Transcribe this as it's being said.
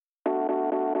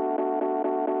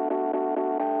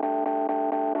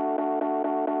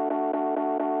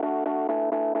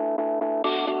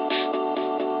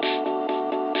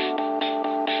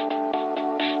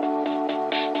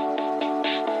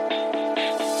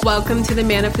Welcome to the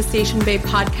Manifestation Babe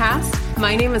podcast.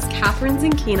 My name is Catherine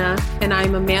Zinkina, and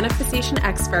I'm a manifestation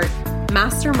expert,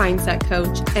 master mindset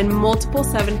coach, and multiple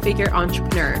seven-figure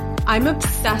entrepreneur. I'm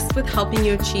obsessed with helping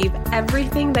you achieve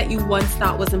everything that you once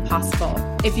thought was impossible.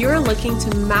 If you're looking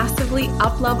to massively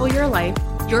up-level your life,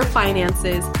 your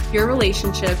finances, your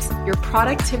relationships, your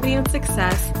productivity and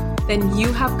success, then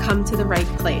you have come to the right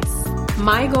place.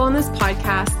 My goal in this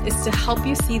podcast is to help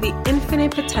you see the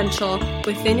infinite potential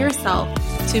within yourself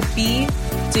to be,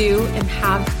 do, and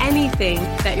have anything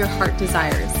that your heart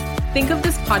desires. Think of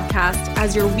this podcast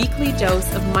as your weekly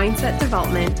dose of mindset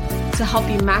development to help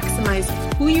you maximize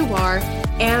who you are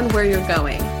and where you're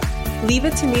going. Leave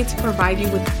it to me to provide you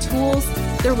with the tools,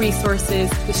 the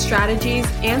resources, the strategies,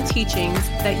 and teachings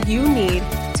that you need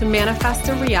to manifest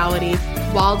a reality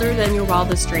wilder than your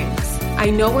wildest dreams. I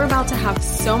know we're about to have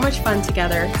so much fun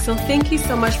together, so thank you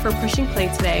so much for pushing play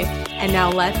today. And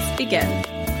now let's begin.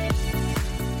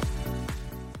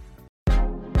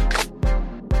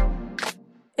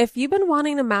 If you've been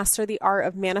wanting to master the art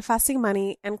of manifesting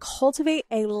money and cultivate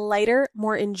a lighter,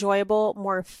 more enjoyable,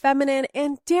 more feminine,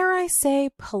 and dare I say,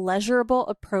 pleasurable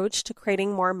approach to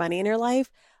creating more money in your life,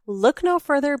 look no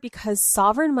further because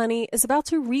Sovereign Money is about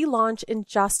to relaunch in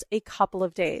just a couple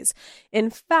of days.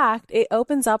 In fact, it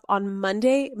opens up on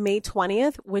Monday, May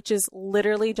 20th, which is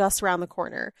literally just around the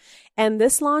corner. And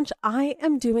this launch, I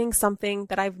am doing something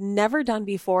that I've never done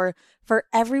before for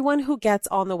everyone who gets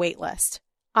on the wait list.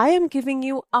 I am giving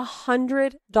you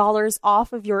 $100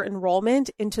 off of your enrollment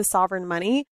into Sovereign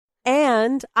Money,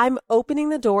 and I'm opening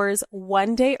the doors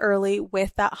one day early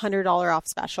with that $100 off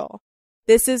special.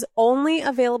 This is only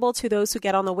available to those who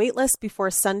get on the wait list before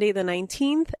Sunday the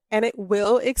 19th, and it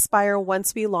will expire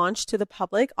once we launch to the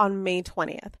public on May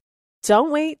 20th.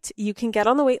 Don't wait. You can get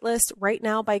on the wait list right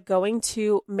now by going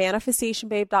to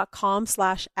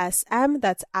manifestationbabe.com/SM.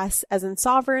 That's S as in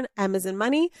sovereign, M as in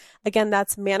money. Again,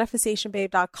 that's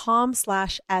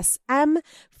manifestationbabe.com/SM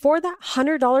for that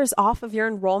 $100 off of your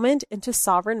enrollment into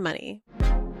Sovereign Money.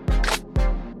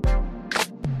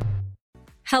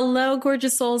 Hello,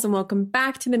 gorgeous souls, and welcome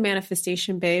back to the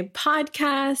Manifestation Babe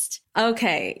podcast.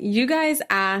 Okay, you guys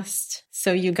asked,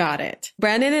 so you got it.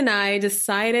 Brennan and I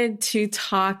decided to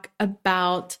talk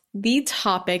about the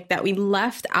topic that we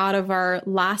left out of our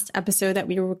last episode that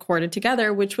we recorded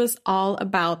together, which was all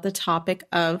about the topic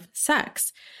of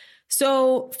sex.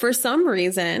 So for some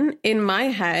reason, in my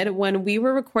head, when we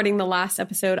were recording the last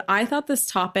episode, I thought this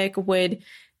topic would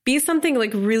be something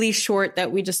like really short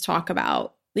that we just talk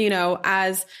about. You know,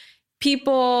 as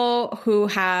people who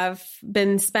have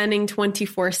been spending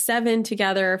 24/7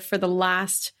 together for the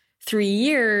last 3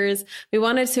 years, we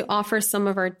wanted to offer some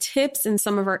of our tips and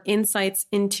some of our insights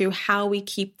into how we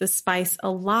keep the spice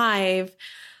alive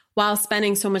while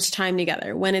spending so much time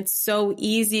together, when it's so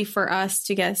easy for us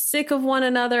to get sick of one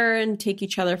another and take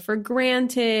each other for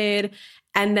granted,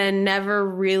 and then never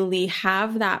really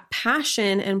have that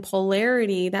passion and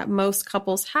polarity that most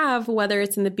couples have, whether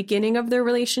it's in the beginning of their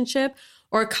relationship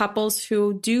or couples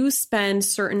who do spend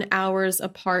certain hours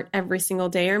apart every single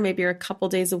day, or maybe a couple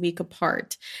days a week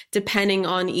apart, depending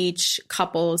on each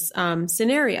couple's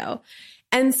scenario.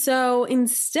 And so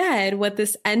instead, what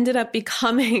this ended up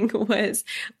becoming was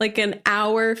like an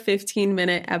hour,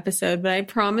 15-minute episode. But I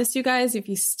promise you guys, if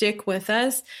you stick with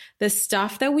us, the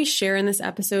stuff that we share in this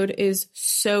episode is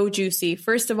so juicy.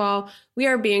 First of all, we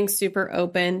are being super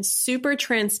open, super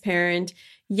transparent.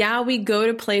 Yeah, we go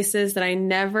to places that I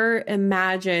never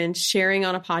imagined sharing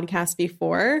on a podcast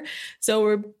before. So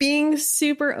we're being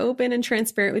super open and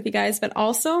transparent with you guys, but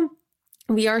also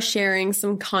we are sharing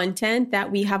some content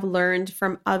that we have learned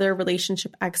from other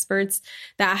relationship experts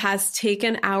that has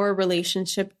taken our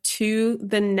relationship to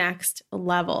the next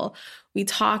level. We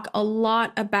talk a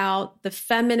lot about the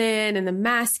feminine and the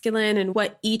masculine and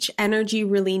what each energy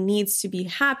really needs to be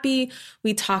happy.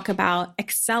 We talk about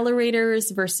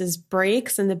accelerators versus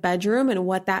brakes in the bedroom and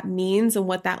what that means and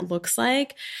what that looks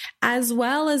like, as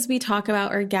well as we talk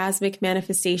about orgasmic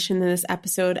manifestation in this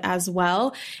episode as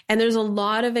well. And there's a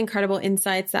lot of incredible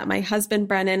insights that my husband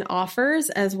Brennan offers,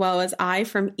 as well as I,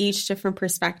 from each different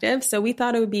perspective. So we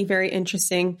thought it would be very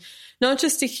interesting, not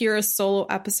just to hear a solo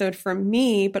episode from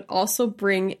me, but also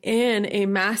bring in a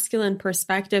masculine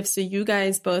perspective so you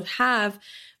guys both have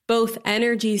both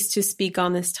energies to speak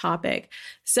on this topic.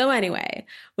 So anyway,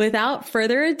 without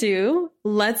further ado,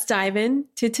 let's dive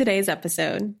into today's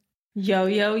episode. Yo,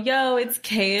 yo, yo, it's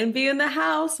K&B in the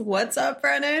house. What's up,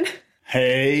 Brennan?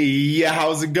 Hey,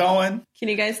 how's it going? Can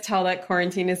you guys tell that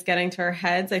quarantine is getting to our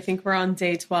heads? I think we're on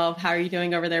day 12. How are you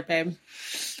doing over there, babe?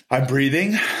 I'm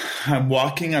breathing, I'm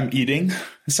walking, I'm eating.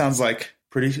 It sounds like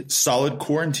pretty solid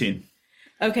quarantine.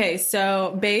 Okay,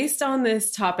 so based on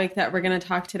this topic that we're going to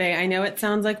talk today, I know it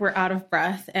sounds like we're out of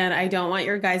breath, and I don't want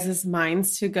your guys'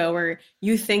 minds to go where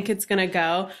you think it's going to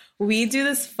go. We do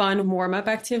this fun warm-up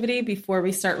activity before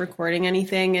we start recording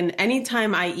anything, and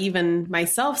anytime I even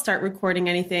myself start recording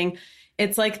anything,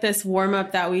 it's like this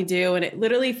warm-up that we do, and it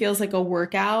literally feels like a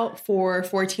workout for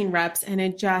 14 reps, and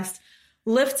it just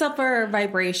lifts up our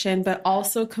vibration, but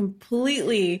also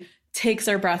completely takes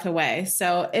our breath away.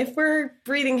 So if we're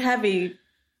breathing heavy,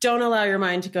 don't allow your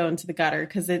mind to go into the gutter,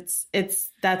 because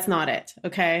that's not it.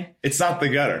 Okay. It's not the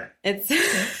gutter. It's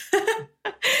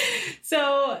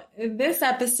so this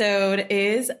episode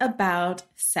is about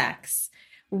sex.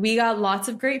 We got lots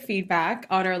of great feedback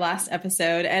on our last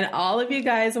episode, and all of you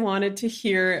guys wanted to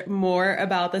hear more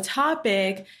about the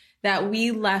topic that we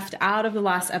left out of the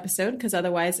last episode, because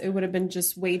otherwise it would have been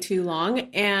just way too long.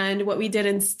 And what we did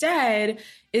instead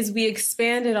is we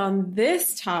expanded on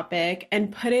this topic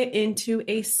and put it into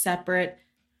a separate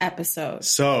episode.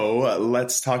 So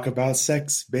let's talk about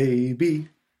sex, baby.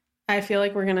 I feel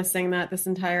like we're going to sing that this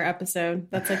entire episode.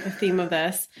 That's like the theme of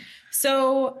this.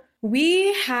 So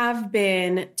we have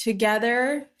been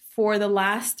together for the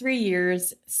last 3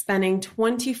 years, spending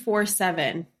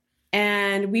 24/7.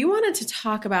 And we wanted to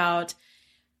talk about,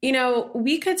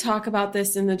 we could talk about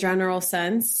this in the general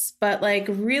sense, but like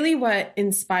really what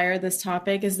inspired this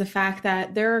topic is the fact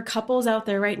that there are couples out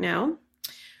there right now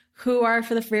who are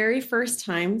for the very first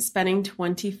time spending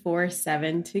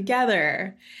 24/7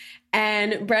 together.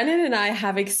 And Brennan and I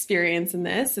have experience in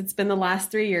this. It's been the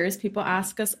last 3 years. People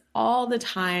ask us all the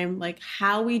time, like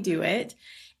how we do it.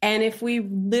 And if we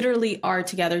literally are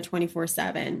together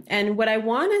 24/7. And what I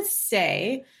want to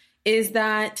say is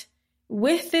that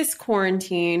with this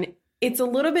quarantine, it's a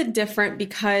little bit different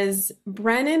because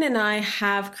Brennan and I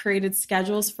have created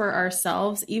schedules for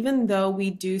ourselves, even though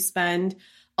we do spend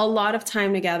a lot of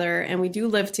time together and we do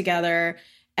live together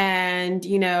and,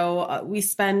 we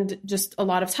spend just a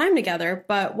lot of time together.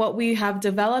 But what we have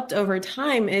developed over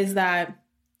time is that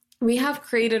we have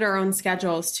created our own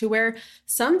schedules to where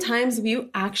sometimes we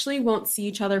actually won't see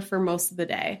each other for most of the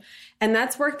day. And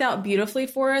that's worked out beautifully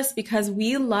for us because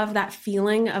we love that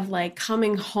feeling of like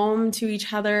coming home to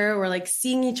each other or like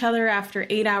seeing each other after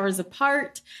 8 hours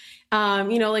apart.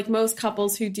 Like most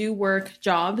couples who do work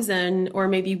jobs or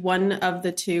maybe one of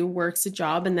the two works a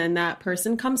job and then that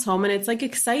person comes home and it's like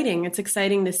exciting. It's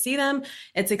exciting to see them.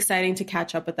 It's exciting to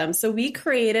catch up with them. So we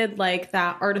created like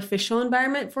that artificial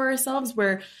environment for ourselves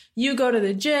where you go to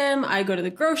the gym, I go to the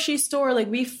grocery store, like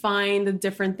we find the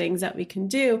different things that we can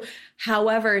do.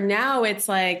 However, now it's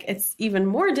like, it's even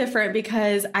more different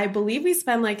because I believe we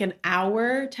spend like an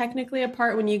hour technically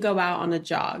apart when you go out on a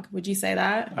jog. Would you say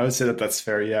that? I would say that that's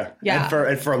fair. Yeah. Yeah.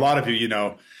 And for a lot of you,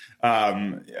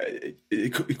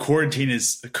 quarantine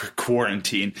is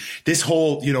quarantine. This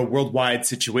whole, worldwide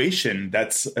situation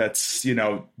that's,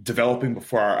 developing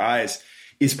before our eyes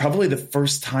is probably the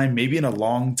first time, maybe in a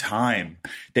long time,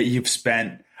 that you've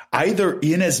spent either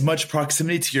in as much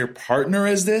proximity to your partner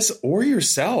as this or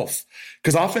yourself.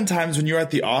 Because oftentimes when you're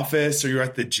at the office or you're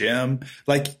at the gym,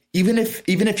 like even if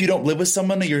you don't live with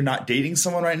someone or you're not dating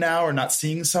someone right now or not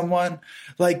seeing someone,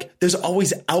 like there's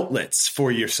always outlets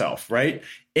for yourself, right?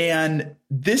 And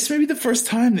this may be the first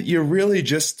time that you're really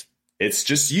it's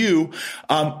just you,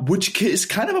 which is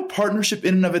kind of a partnership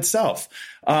in and of itself.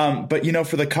 But,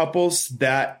 for the couples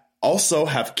that also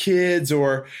have kids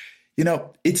or,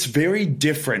 it's very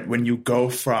different when you go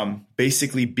from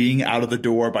basically being out of the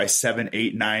door by 7,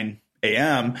 8, 9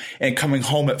 a.m. and coming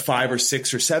home at 5 or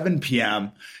 6 or 7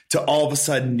 p.m. to all of a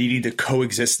sudden needing to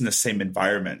coexist in the same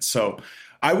environment. So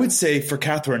I would say for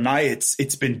Catherine and I,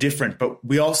 it's been different, but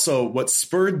we also, what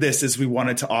spurred this is we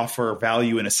wanted to offer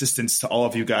value and assistance to all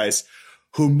of you guys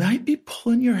who might be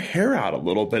pulling your hair out a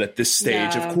little bit at this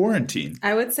stage of quarantine.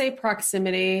 I would say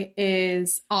proximity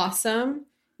is awesome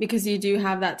because you do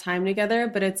have that time together,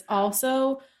 but it's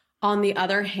also, on the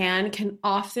other hand, can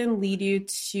often lead you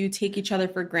to take each other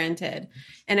for granted.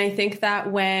 And I think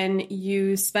that when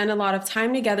you spend a lot of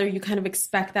time together, you kind of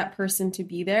expect that person to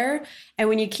be there. And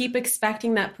when you keep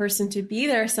expecting that person to be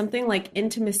there, something like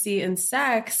intimacy and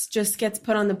sex just gets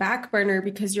put on the back burner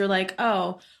because you're like,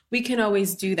 oh, we can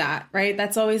always do that, right?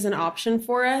 That's always an option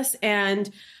for us. And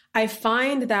I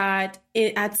find that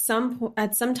at some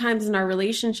times in our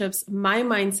relationships, my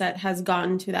mindset has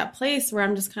gotten to that place where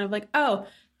I'm just kind of like, oh,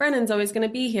 Brennan's always going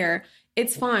to be here.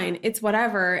 It's fine. It's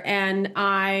whatever. And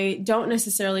I don't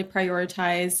necessarily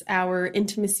prioritize our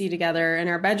intimacy together and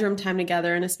our bedroom time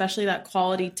together, and especially that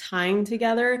quality time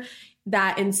together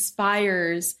that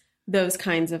inspires those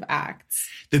kinds of acts.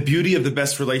 The beauty of the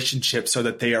best relationships are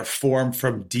that they are formed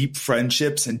from deep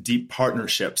friendships and deep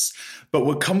partnerships. But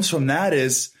what comes from that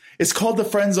is it's called the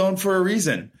friend zone for a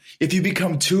reason. If you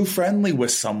become too friendly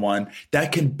with someone,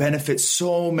 that can benefit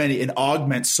so many and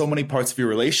augment so many parts of your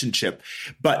relationship.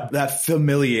 But that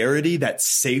familiarity, that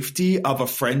safety of a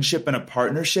friendship and a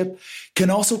partnership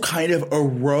can also kind of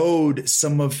erode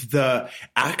some of the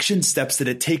action steps that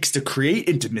it takes to create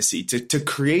intimacy, to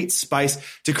create spice,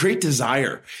 to create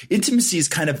desire. Intimacy is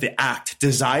kind of the act.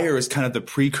 Desire is kind of the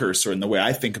precursor in the way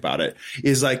I think about it,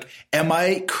 is like, am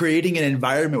I creating an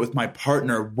environment with my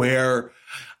partner where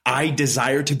I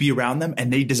desire to be around them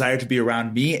and they desire to be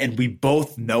around me, and we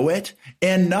both know it?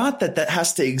 And not that that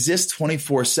has to exist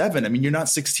 24/7. I mean, you're not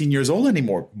 16 years old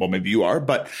anymore. Well, maybe you are,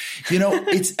 but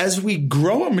it's as we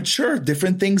grow and mature,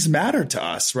 different things matter to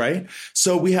us, right?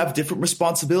 So we have different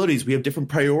responsibilities. We have different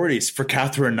priorities. For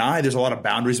Catherine and I, there's a lot of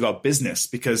boundaries about business,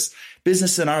 because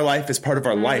business in our life is part of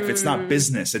our life. It's not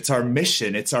business. It's our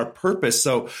mission. It's our purpose.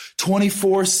 So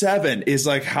 24/7 is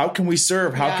like, how can we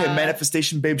serve? How can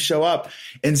Manifestation Babe show up?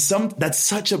 And that's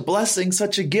such a blessing,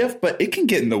 such a gift, but it can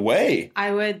get in the way.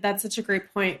 That's such a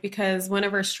great point, because one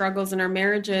of our struggles in our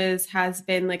marriages has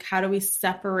been like, how do we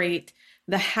separate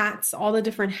the hats, all the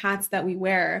different hats that we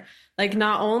wear? Like,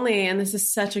 not only, and this is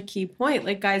such a key point,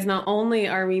 like, guys, not only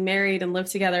are we married and live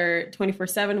together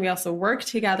 24/7, we also work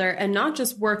together, and not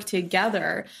just work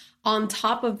together. On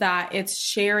top of that, it's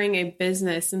sharing a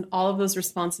business and all of those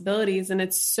responsibilities. And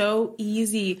it's so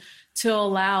easy to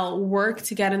allow work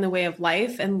to get in the way of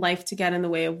life and life to get in the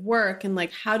way of work. And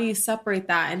like, how do you separate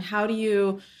that? And how do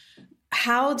you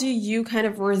kind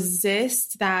of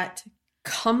resist that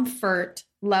comfort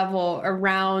level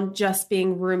around just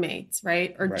being roommates,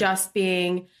 right? Or just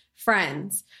being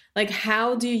friends? Like,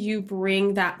 how do you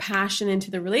bring that passion into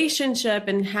the relationship,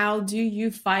 and how do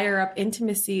you fire up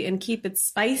intimacy and keep it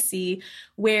spicy,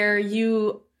 where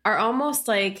you are almost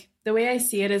like, the way I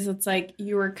see it is, it's like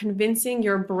you are convincing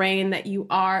your brain that you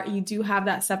do have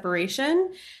that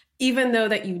separation, even though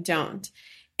that you don't.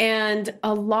 And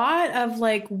a lot of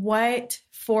like what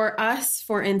for us,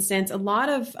 for instance, a lot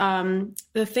of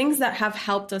the things that have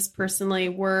helped us personally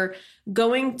were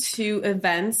going to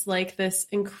events like this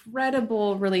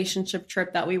incredible relationship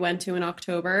trip that we went to in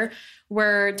October,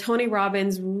 where Tony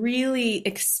Robbins really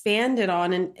expanded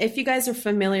on. And if you guys are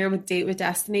familiar with Date with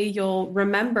Destiny, you'll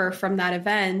remember from that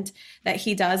event that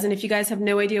he does. And if you guys have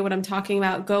no idea what I'm talking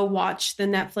about, go watch the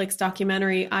Netflix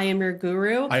documentary, I Am Your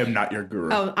Guru. I am not your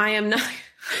guru. Oh, I am not.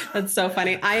 That's so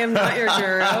funny. I am not your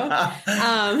guru.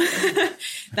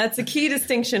 That's a key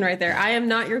distinction right there. I Am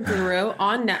Not Your Guru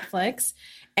on Netflix.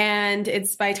 And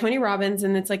it's by Tony Robbins,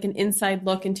 and it's like an inside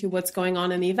look into what's going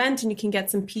on in the event. And you can get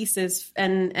some pieces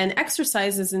and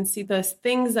exercises and see the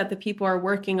things that the people are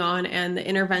working on and the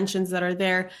interventions that are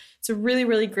there. It's a really,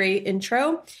 really great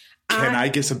intro. Can I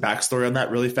give some backstory on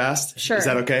that really fast? Sure. Is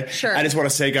that okay? Sure. I just want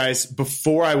to say, guys,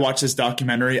 before I watched this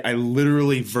documentary, I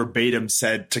literally verbatim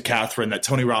said to Catherine that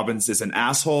Tony Robbins is an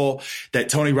asshole, that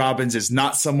Tony Robbins is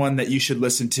not someone that you should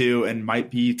listen to and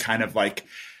might be kind of like,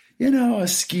 a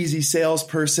skeezy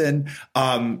salesperson.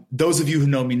 Those of you who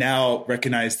know me now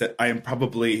recognize that I am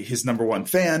probably his number one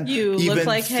fan. You look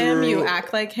like him, you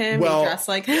act like him, you dress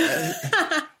like him.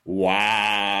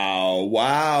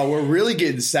 Wow. We're really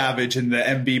getting savage in the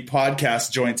MB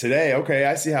podcast joint today. Okay,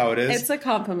 I see how it is. It's a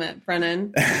compliment,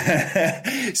 Brennan.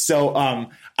 So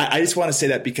I just want to say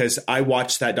that because I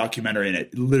watched that documentary and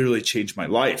it literally changed my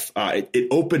life. It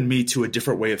opened me to a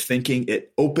different way of thinking.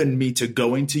 It opened me to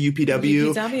going to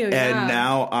UPW. And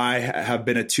now I have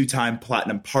been a 2-time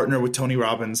platinum partner with Tony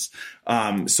Robbins.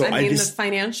 The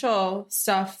financial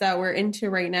stuff that we're into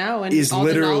right now and is all the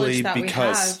literally knowledge that we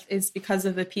have is because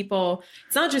of the people.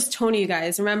 It's not just Tony, you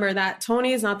guys. Remember that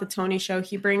Tony is not the Tony show.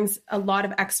 He brings a lot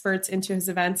of experts into his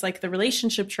events. Like the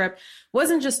relationship trip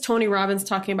wasn't just Tony Robbins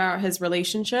talking about his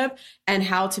relationship and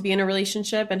how to be in a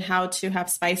relationship and how to have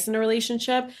spice in a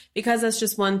relationship, because that's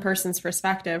just one person's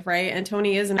perspective, right? And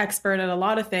Tony is an expert at a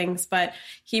lot of things, but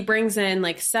he brings in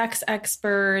like sex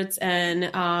experts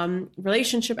and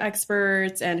relationship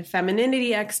experts and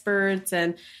femininity experts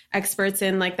and experts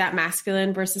in like that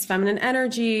masculine versus feminine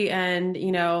energy and,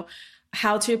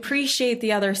 how to appreciate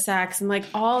the other sex and like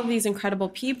all of these incredible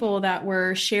people that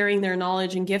were sharing their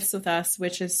knowledge and gifts with us,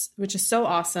 which is so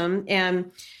awesome.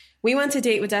 And we went to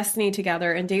Date with Destiny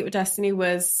together, and Date with Destiny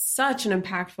was such an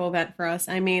impactful event for us.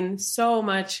 I mean, so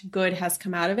much good has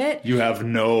come out of it. You have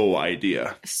no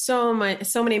idea. So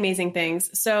many amazing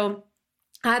things. So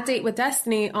at Date with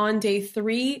Destiny, on day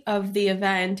 3 of the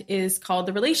event is called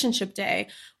the Relationship Day,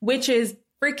 which is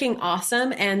freaking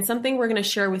awesome, and something we're going to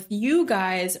share with you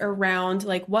guys around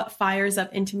like what fires up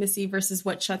intimacy versus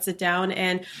what shuts it down,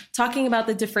 and talking about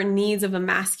the different needs of a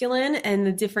masculine and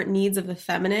the different needs of the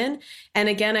feminine. And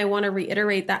again, I want to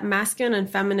reiterate that masculine and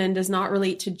feminine does not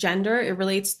relate to gender. It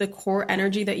relates to the core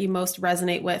energy that you most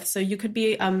resonate with. So you could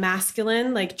be a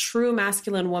masculine, like true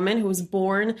masculine woman who was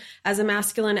born as a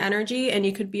masculine energy, and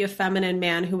you could be a feminine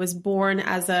man who was born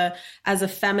as a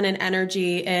feminine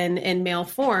energy in male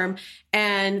form.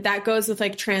 And that goes with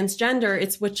like transgender.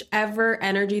 It's whichever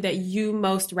energy that you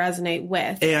most resonate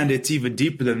with. And it's even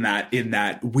deeper than that, in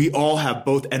that we all have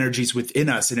both energies within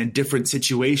us, and in different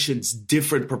situations,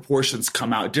 different proportions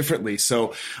come out differently.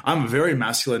 So I'm a very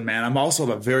masculine man. I'm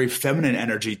also a very feminine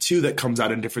energy too that comes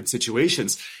out in different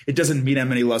situations. It doesn't mean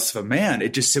I'm any less of a man.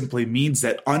 It just simply means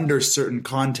that under certain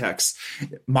contexts,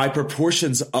 my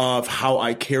proportions of how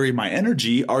I carry my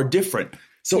energy are different.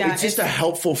 So it's just a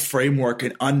helpful framework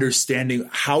in understanding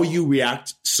how you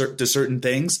react to certain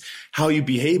things, how you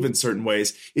behave in certain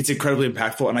ways. It's incredibly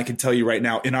impactful. And I can tell you right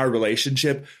now, in our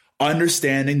relationship,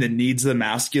 understanding the needs of the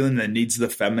masculine and the needs of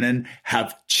the feminine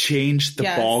have changed the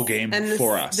ball game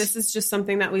for us. This is just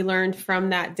something that we learned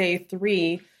from that day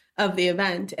 3 of the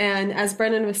event. And as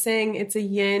Brennan was saying, it's a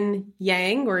yin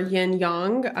yang or yin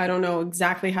yang. I don't know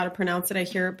exactly how to pronounce it. I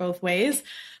hear it both ways.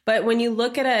 But when you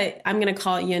look at I'm going to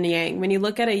call it yin yang. When you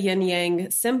look at a yin yang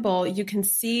symbol, you can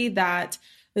see that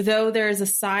though there's a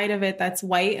side of it that's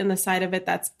white and the side of it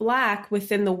that's black,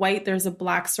 within the white, there's a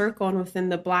black circle, and within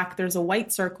the black, there's a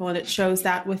white circle. And it shows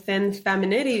that within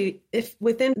femininity, if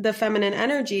within the feminine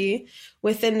energy,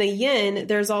 within the yin,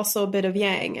 there's also a bit of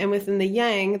yang. And within the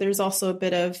yang, there's also a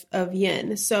bit of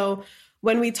yin. So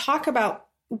when we talk about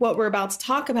what we're about to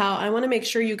talk about, I want to make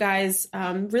sure you guys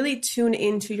really tune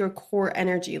into your core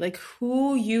energy, like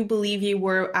who you believe you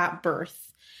were at birth.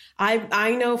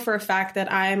 I know for a fact that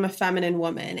I'm a feminine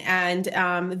woman, and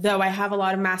though I have a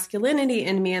lot of masculinity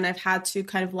in me, and I've had to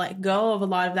kind of let go of a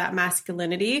lot of that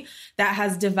masculinity that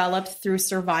has developed through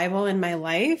survival in my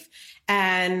life.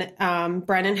 And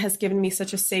Brennan has given me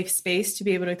such a safe space to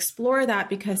be able to explore that,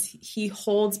 because he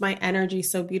holds my energy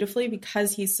so beautifully,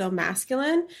 because he's so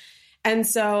masculine. And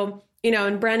so,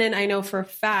 and Brennan, I know for a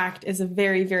fact, is a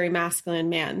very, very masculine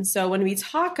man. So when we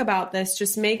talk about this,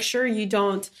 just make sure you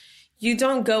don't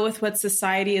go with what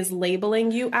society is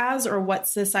labeling you as or what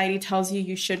society tells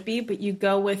you should be, but you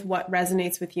go with what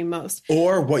resonates with you most.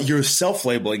 Or what you're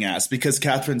self-labeling as, because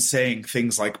Catherine's saying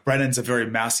things like Brennan's a very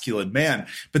masculine man,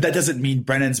 but that doesn't mean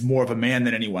Brennan's more of a man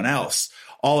than anyone else.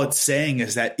 All it's saying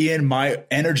is that in my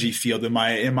energy field, in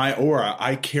my aura,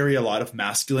 I carry a lot of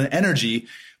masculine energy,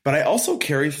 but I also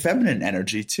carry feminine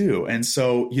energy too. And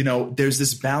so, there's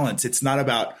this balance. It's not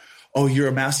about, oh, you're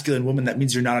a masculine woman, that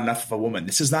means you're not enough of a woman.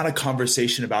 This is not a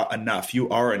conversation about enough. You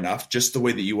are enough just the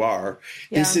way that you are.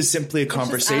 Yeah. This is simply a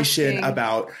conversation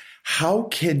about how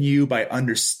can you, by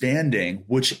understanding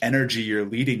which energy you're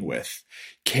leading with,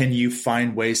 can you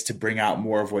find ways to bring out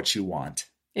more of what you want?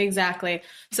 Exactly.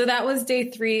 So that was day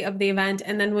 3 of the event.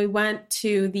 And then we went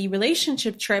to the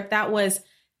relationship trip. That was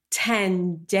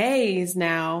 10 days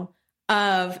now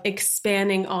of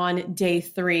expanding on day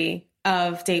 3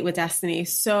 of Date with Destiny.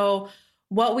 So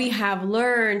what we have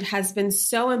learned has been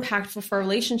so impactful for a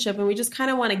relationship. And we just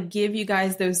kind of want to give you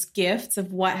guys those gifts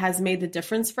of what has made the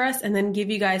difference for us, and then give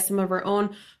you guys some of our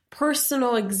own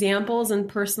personal examples and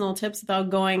personal tips without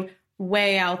going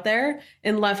way out there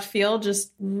in left field,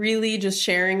 just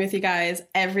sharing with you guys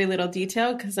every little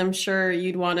detail, because I'm sure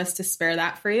you'd want us to spare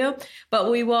that for you.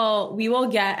 But we will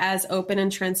get as open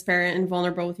and transparent and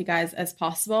vulnerable with you guys as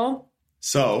possible.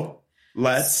 So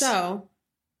let's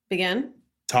begin.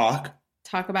 Talk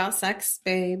about sex,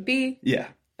 baby. Yeah.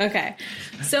 Okay.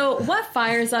 So what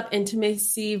fires up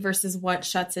intimacy versus what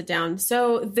shuts it down?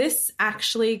 So this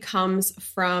actually comes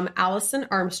from Alison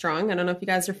Armstrong. I don't know if you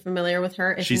guys are familiar with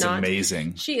her. If She's not,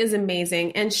 amazing. She is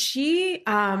amazing. And she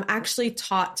actually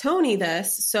taught Tony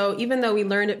this. So even though we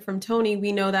learned it from Tony,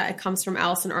 we know that it comes from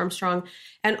Alison Armstrong.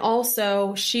 And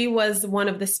also she was one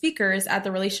of the speakers at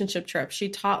the relationship trip. She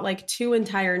taught like 2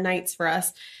 entire nights for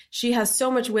us. She has so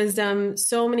much wisdom,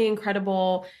 so many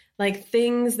incredible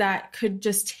things that could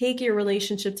just take your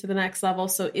relationship to the next level.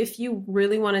 So if you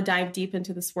really want to dive deep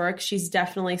into this work, she's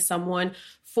definitely someone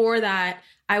for that,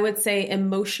 I would say,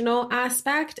 emotional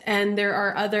aspect. And there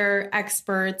are other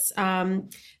experts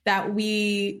that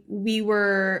we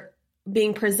were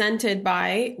being presented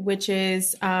by, which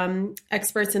is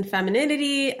experts in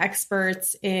femininity,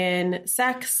 experts in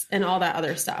sex, and all that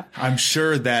other stuff. I'm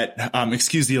sure that,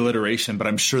 excuse the alliteration, but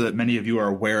I'm sure that many of you are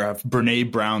aware of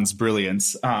Brene Brown's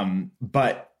brilliance.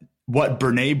 But what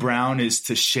Brene Brown is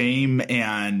to shame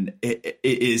and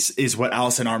is what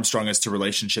Alison Armstrong is to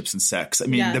relationships and sex. I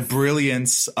mean, yes. The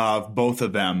brilliance of both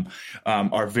of them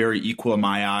are very equal in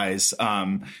my eyes.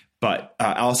 But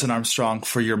Alison Armstrong,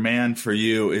 for your man, for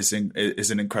you, is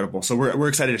an incredible. So we're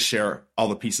excited to share all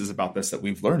the pieces about this that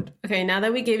we've learned. Okay, now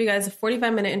that we gave you guys a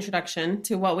 45-minute introduction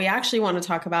to what we actually want to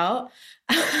talk about,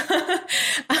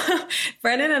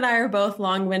 Brendan and I are both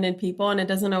long-winded people, and it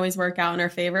doesn't always work out in our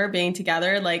favor being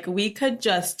together. Like, we could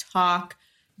just talk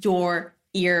your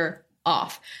ear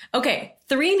off. Okay,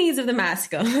 3 needs of the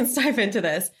masculine. Let's dive into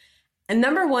this. And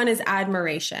number 1 is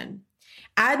admiration.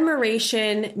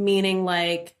 Admiration meaning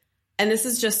like, and this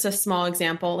is just a small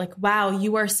example, like, wow,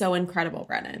 you are so incredible,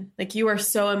 Brennan. Like, you are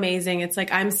so amazing. It's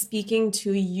like I'm speaking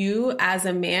to you as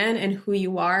a man and who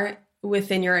you are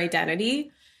within your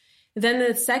identity. Then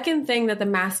the second thing that the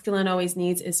masculine always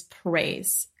needs is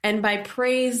praise. And by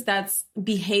praise, that's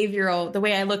behavioral. The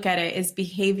way I look at it is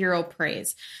behavioral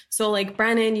praise. So like,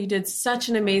 Brennan, you did such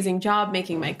an amazing job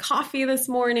making my coffee this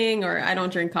morning, or I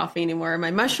don't drink coffee anymore,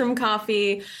 my mushroom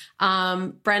coffee.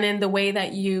 Brennan, the way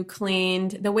that you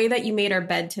cleaned, the way that you made our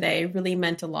bed today really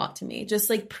meant a lot to me. Just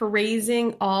like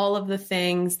praising all of the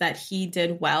things that he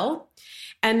did well.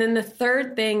 And then the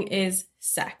third thing is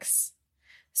sex.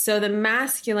 So the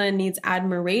masculine needs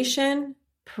admiration,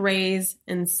 praise,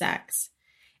 and sex.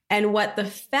 And what the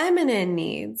feminine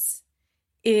needs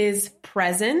is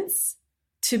presence,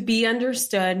 to be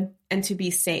understood, and to be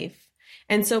safe.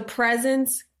 And so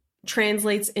presence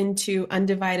translates into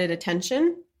undivided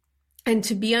attention. And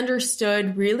to be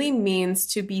understood really means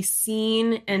to be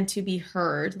seen and to be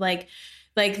heard. Like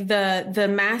the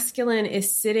masculine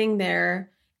is sitting there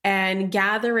and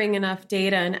gathering enough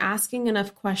data and asking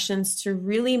enough questions to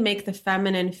really make the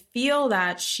feminine feel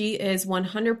that she is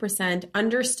 100%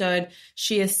 understood,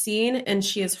 she is seen, and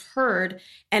she is heard.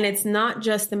 And it's not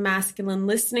just the masculine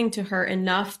listening to her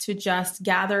enough to just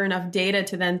gather enough data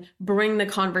to then bring the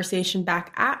conversation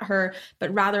back at her,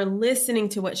 but rather listening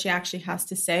to what she actually has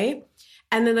to say.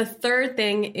 And then the third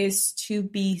thing is to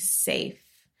be safe.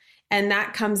 And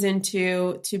that comes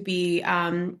into to be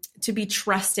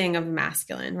trusting of the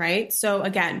masculine, right? So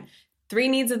again, 3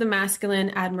 needs of the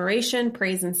masculine: admiration,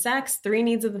 praise, and sex. 3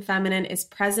 needs of the feminine is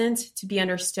present, to be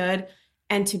understood,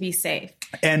 and to be safe.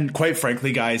 And quite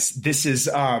frankly, guys, this is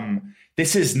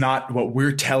not what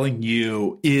we're telling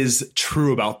you is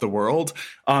true about the world.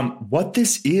 What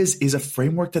this is a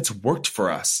framework that's worked for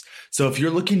us. So if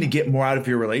you're looking to get more out of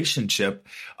your relationship,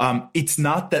 it's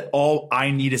not that all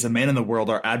I need as a man in the world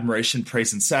are admiration,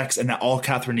 praise, and sex, and that all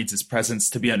Catherine needs is presence,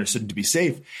 to be understood and to be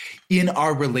safe. In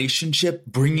our relationship,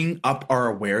 bringing up our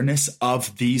awareness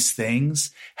of these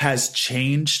things has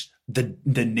changed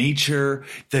the nature,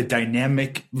 the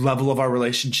dynamic level of our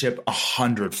relationship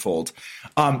 100-fold.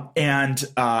 And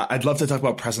I'd love to talk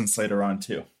about presence later on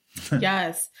too.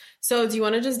 Yes. So do you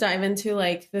want to just dive into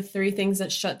like the 3 things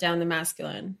that shut down the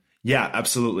masculine? Yeah,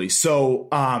 absolutely. So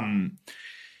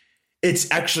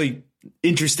it's actually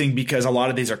interesting because a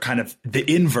lot of these are kind of the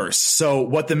inverse. So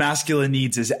what the masculine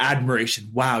needs is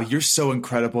admiration. Wow, you're so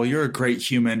incredible. You're a great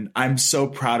human. I'm so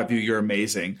proud of you. You're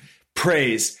amazing.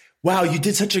 Praise. Wow, you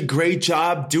did such a great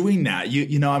job doing that.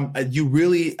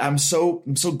 I'm so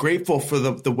grateful for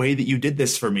the way that you did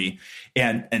this for me.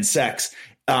 And sex.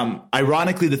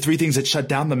 Ironically, the 3 things that shut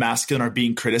down the masculine are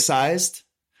being criticized.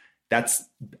 That's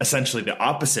essentially the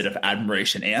opposite of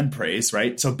admiration and praise,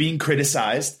 right? So being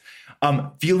criticized,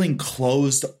 feeling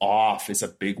closed off is a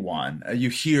big one. You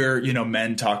hear,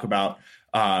 men talk about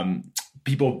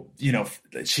people,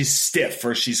 she's stiff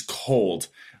or she's cold.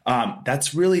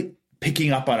 That's really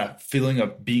picking up on a feeling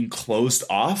of being closed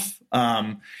off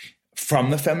from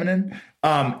the feminine.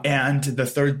 And the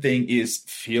third thing is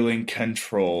feeling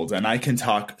controlled. And I can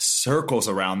talk circles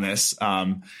around this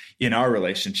in our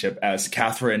relationship, as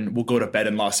Catherine will go to bed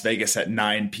in Las Vegas at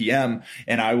 9 p.m.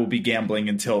 and I will be gambling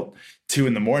until 2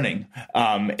 a.m.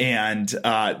 And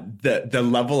the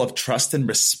level of trust and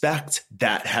respect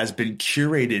that has been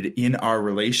curated in our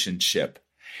relationship,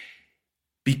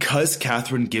 because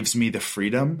Catherine gives me the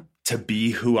freedom to be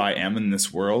who I am in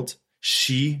this world,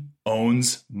 she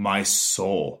owns my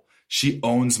soul. She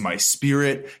owns my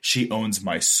spirit. She owns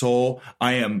my soul.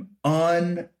 I am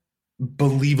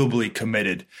unbelievably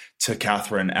committed to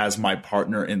Catherine as my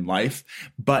partner in life,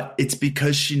 but it's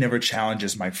because she never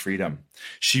challenges my freedom.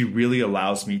 She really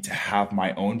allows me to have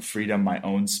my own freedom, my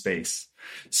own space.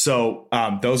 So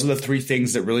those are the 3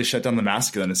 things that really shut down the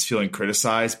masculine: is feeling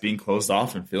criticized, being closed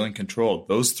off, and feeling controlled.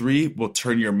 Those 3 will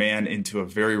turn your man into a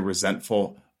very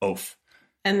resentful oaf.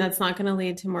 And that's not going to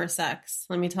lead to more sex,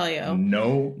 let me tell you.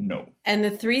 No. And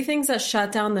the 3 things that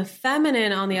shut down the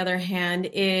feminine, on the other hand,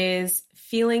 is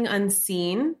feeling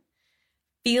unseen,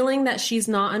 feeling that she's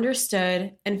not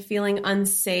understood, and feeling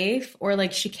unsafe or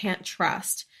like she can't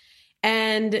trust.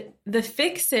 And the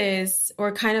fixes,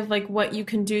 or kind of like what you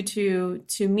can do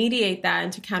to mediate that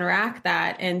and to counteract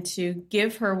that and to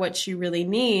give her what she really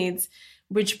needs,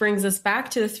 which brings us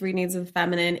back to the 3 needs of the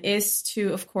feminine, is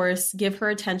to, of course, give her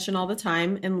attention all the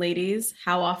time. And ladies,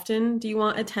 how often do you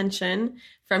want attention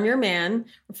from your man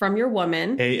or from your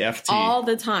woman? AFT. All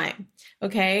the time.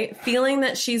 Okay. Feeling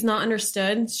that she's not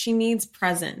understood, she needs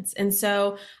presence. And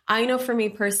so I know for me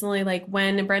personally, like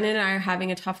when Brendan and I are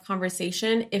having a tough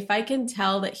conversation, if I can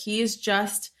tell that he is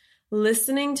just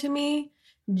listening to me,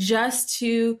 just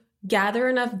to gather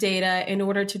enough data in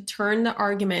order to turn the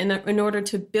argument, in order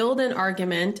to build an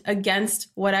argument against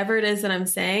whatever it is that I'm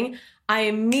saying, I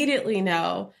immediately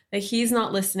know that he's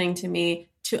not listening to me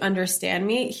to understand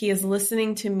me. He is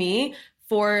listening to me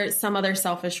for some other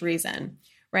selfish reason,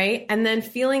 right? And then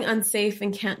feeling unsafe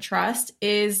and can't trust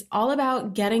is all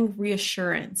about getting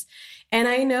reassurance. And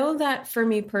I know that for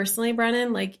me personally,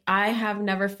 Brennan, like I have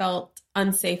never felt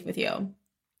unsafe with you.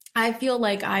 I feel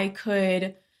like I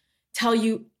could tell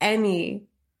you any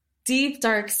deep,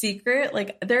 dark secret.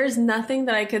 Like there's nothing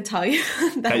that I could tell you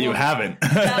that you haven't.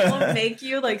 that will make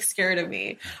you like scared of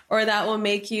me, or that will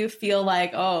make you feel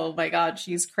like, oh my God,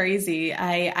 she's crazy.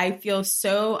 I feel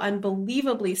so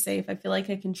unbelievably safe. I feel like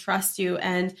I can trust you.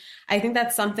 And I think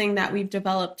that's something that we've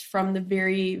developed from the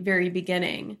very, very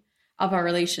beginning of our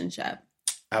relationship.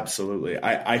 Absolutely.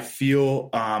 I feel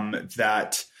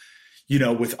that, you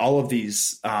know, with all of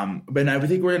these, and I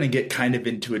think we're going to get kind of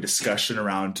into a discussion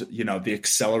around, you know, the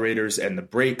accelerators and the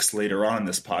brakes later on in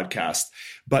this podcast,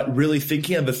 but really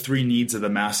thinking of the 3 needs of the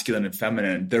masculine and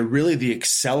feminine, they're really the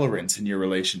accelerants in your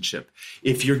relationship.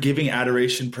 If you're giving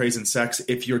adoration, praise, and sex,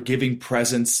 if you're giving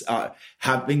presence,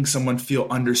 having someone feel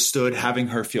understood, having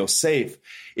her feel safe,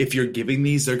 if you're giving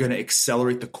these, they're going to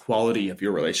accelerate the quality of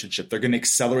your relationship. They're going to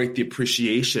accelerate the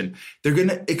appreciation. They're going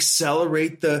to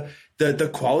accelerate the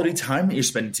quality time that you're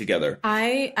spending together.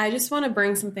 I just want to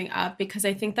bring something up because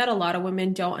I think that a lot of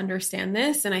women don't understand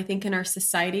this. And I think in our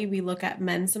society, we look at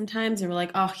men sometimes and we're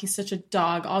like, oh, he's such a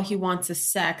dog. All he wants is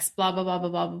sex, blah, blah, blah, blah,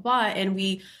 blah, blah, blah. And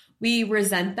we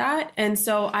resent that. And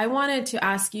so I wanted to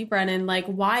ask you, Brennan, like,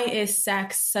 why is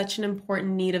sex such an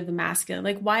important need of the masculine?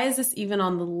 Like, why is this even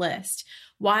on the list?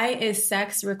 Why is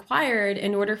sex required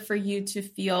in order for you to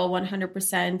feel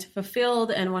 100% fulfilled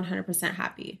and 100%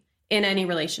 happy in any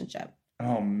relationship?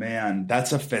 Oh man,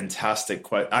 that's a fantastic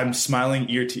question. I'm smiling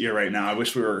ear to ear right now. I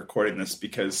wish we were recording this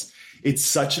because it's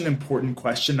such an important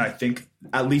question. I think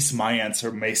at least my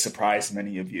answer may surprise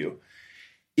many of you.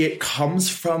 It comes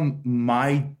from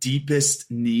my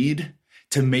deepest need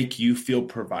to make you feel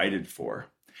provided for.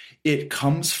 It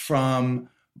comes from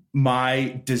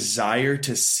my desire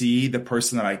to see the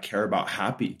person that I care about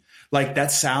happy. Like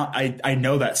that sound, I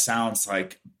know that sounds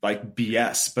like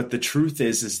BS, but the truth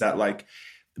is that like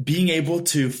being able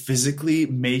to physically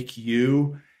make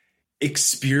you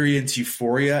experience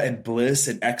euphoria and bliss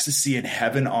and ecstasy and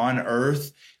heaven on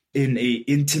earth in a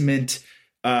intimate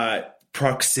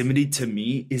proximity to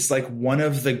me is like one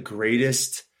of the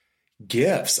greatest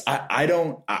gifts.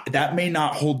 That may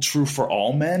not hold true for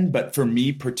all men, but for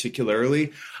me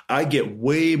particularly, I get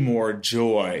way more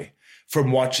joy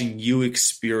from watching you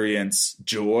experience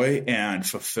joy and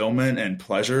fulfillment and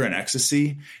pleasure and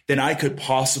ecstasy than I could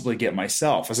possibly get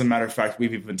myself. As a matter of fact,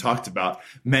 we've even talked about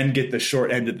men get the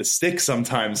short end of the stick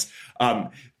sometimes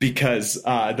because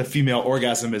the female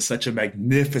orgasm is such a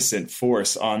magnificent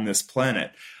force on this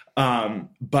planet.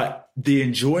 But the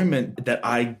enjoyment that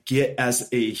I get as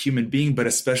a human being, but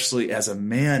especially as a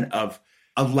man, of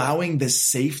allowing this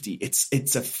safety,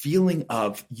 it's a feeling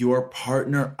of your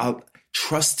partner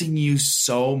trusting you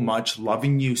so much,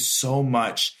 loving you so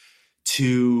much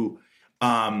to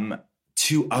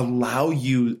allow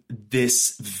you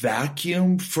this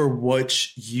vacuum for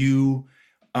which you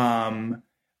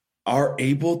are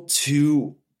able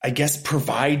to, I guess,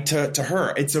 provide to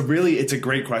her. It's a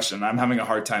great question. I'm having a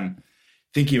hard time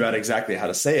thinking about exactly how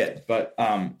to say it, but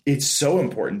it's so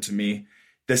important to me.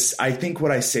 I think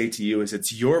what I say to you is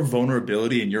it's your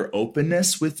vulnerability and your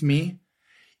openness with me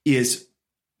is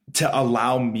to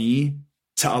allow me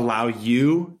to allow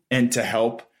you and to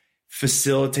help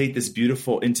facilitate this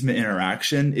beautiful, intimate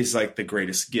interaction is like the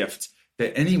greatest gift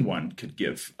that anyone could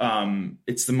give.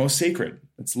 It's the most sacred.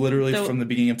 It's literally from the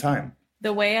beginning of time.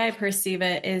 The way I perceive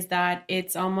it is that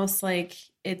it's almost like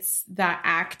it's that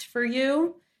act for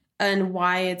you, and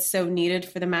why it's so needed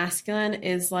for the masculine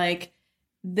is like,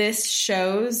 this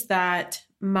shows that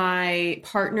my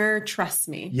partner trusts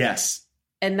me. Yes.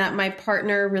 And that my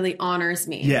partner really honors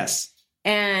me. Yes.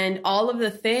 And all of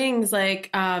the things like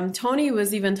Tony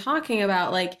was even talking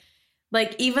about,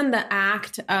 like even the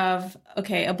act of,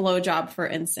 okay, a blowjob, for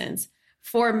instance.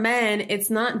 For men, it's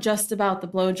not just about the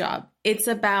blowjob. It's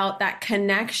about that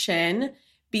connection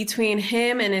between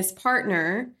him and his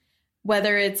partner,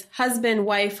 whether it's husband,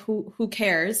 wife, who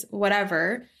cares,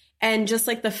 whatever. And just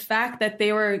like the fact that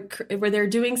they're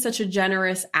doing such a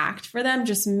generous act for them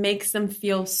just makes them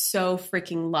feel so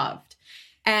freaking loved.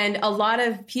 And a lot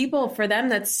of people, for them,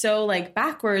 that's so like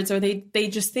backwards, or they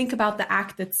just think about the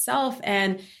act itself.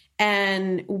 And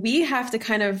we have to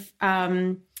kind of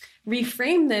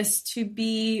reframe this to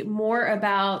be more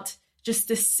about just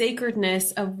the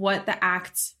sacredness of what the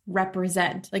acts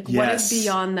represent. Like what is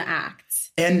beyond the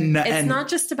acts. And it's not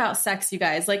just about sex, you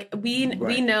guys. Like we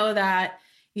know that,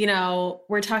 you know,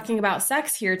 we're talking about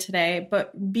sex here today,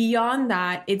 but beyond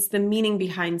that, it's the meaning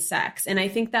behind sex. And I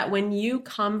think that when you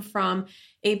come from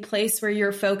a place where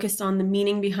you're focused on the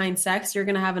meaning behind sex, you're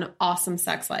going to have an awesome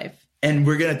sex life. And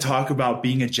we're going to talk about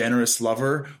being a generous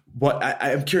lover.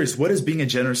 I'm curious, what does being a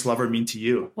generous lover mean to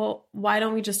you? Well, why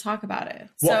don't we just talk about it?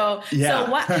 Well,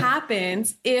 So what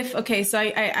happens if, okay, so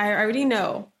I already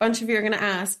know a bunch of you are going to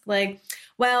ask, like,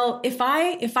 well, if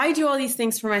I do all these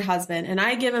things for my husband and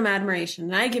I give him admiration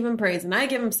and I give him praise and I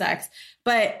give him sex,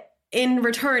 but in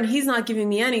return, he's not giving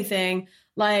me anything,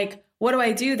 like, what do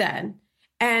I do then?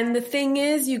 And the thing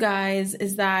is, you guys,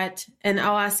 is that, and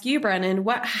I'll ask you, Brennan,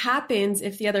 what happens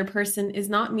if the other person is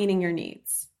not meeting your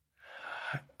needs?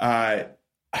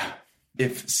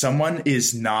 If someone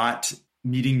is not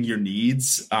meeting your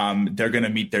needs, they're going to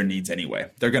meet their needs anyway.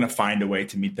 They're going to find a way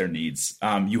to meet their needs.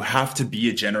 You have to be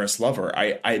a generous lover.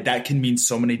 That can mean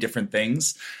so many different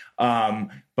things.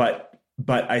 But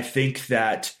I think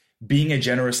that being a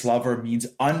generous lover means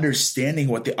understanding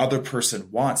what the other person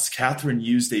wants. Catherine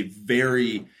used a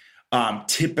very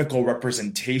typical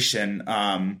representation,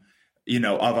 of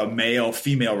a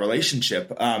male-female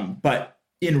relationship. But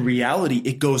in reality,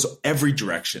 it goes every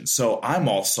direction. So I'm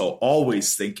also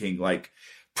always thinking like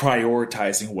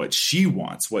prioritizing what she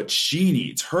wants, what she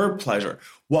needs, her pleasure,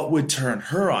 what would turn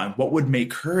her on, what would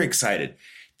make her excited.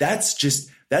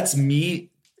 That's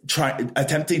me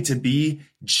attempting to be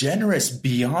generous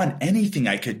beyond anything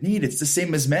I could need. It's the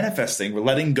same as manifesting. We're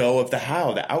letting go of the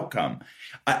how, the outcome.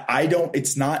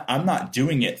 I'm not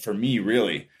doing it for me,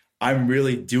 really. I'm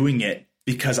really doing it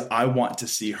because I want to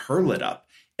see her lit up.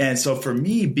 And so for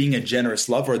me, being a generous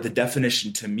lover, the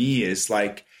definition to me is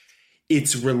like,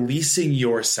 it's releasing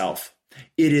yourself.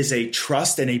 It is a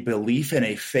trust and a belief and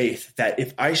a faith that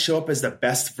if I show up as the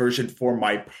best version for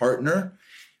my partner,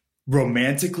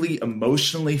 romantically,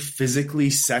 emotionally, physically,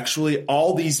 sexually,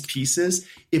 all these pieces,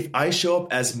 if I show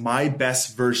up as my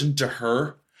best version to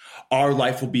her, our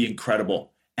life will be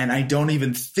incredible. And I don't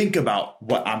even think about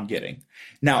what I'm getting.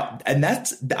 Now, and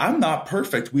I'm not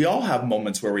perfect. We all have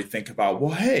moments where we think about,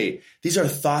 well, hey, these are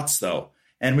thoughts though.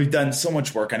 And we've done so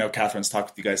much work. I know Catherine's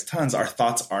talked with you guys tons. Our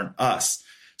thoughts aren't us.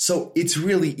 So it's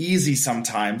really easy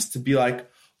sometimes to be like,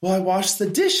 well, I washed the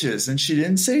dishes and she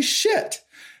didn't say shit.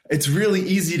 It's really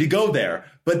easy to go there.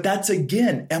 But that's,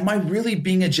 again, am I really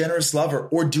being a generous lover?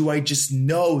 Or do I just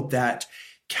know that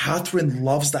Catherine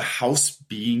loves the house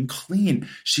being clean?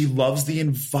 She loves the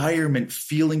environment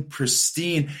feeling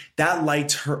pristine. That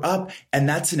lights her up. And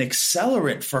that's an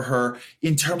accelerant for her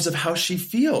in terms of how she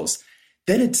feels.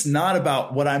 Then it's not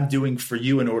about what I'm doing for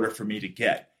you in order for me to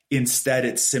get. Instead,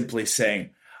 it's simply saying,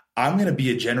 I'm going to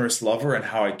be a generous lover in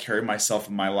how I carry myself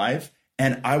in my life.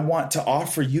 And I want to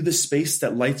offer you the space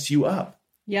that lights you up.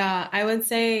 Yeah, I would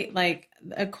say like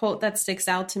a quote that sticks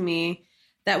out to me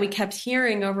that we kept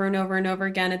hearing over and over and over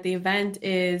again at the event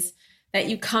is that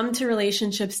you come to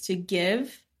relationships to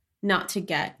give, not to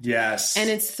get. Yes. And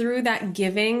it's through that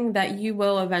giving that you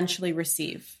will eventually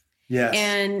receive. Yes.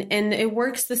 And it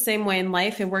works the same way in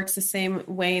life. It works the same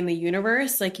way in the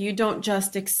universe. Like you don't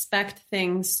just expect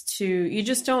things to, you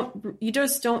just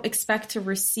don't expect to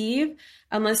receive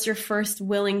unless you're first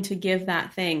willing to give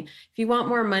that thing. If you want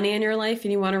more money in your life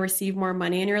and you want to receive more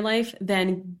money in your life,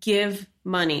 then give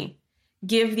money.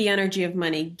 Give the energy of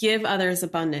money. Give others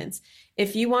abundance.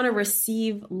 If you want to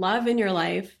receive love in your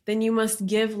life, then you must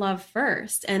give love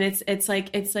first. And it's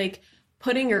like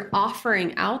putting your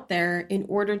offering out there in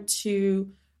order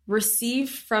to receive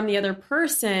from the other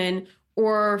person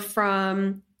or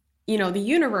from, the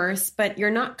universe, but you're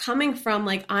not coming from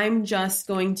like, I'm just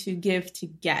going to give to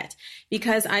get.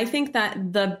 Because I think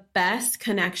that the best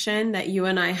connection that you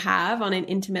and I have on an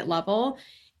intimate level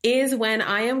is when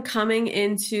I am coming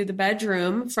into the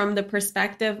bedroom from the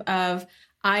perspective of,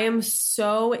 I am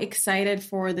so excited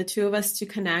for the two of us to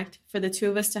connect, for the two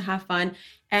of us to have fun.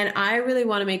 And I really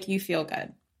want to make you feel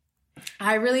good.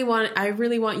 I really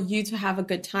want you to have a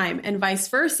good time, and vice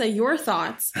versa. Your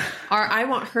thoughts are, I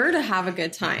want her to have a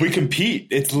good time. We compete.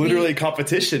 It's literally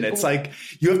competition. It's like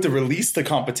you have to release the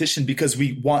competition because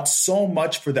we want so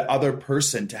much for the other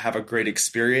person to have a great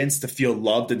experience, to feel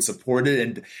loved and supported,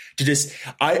 and to just,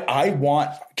 I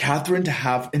want Catherine to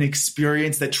have an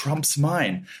experience that trumps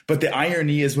mine. But the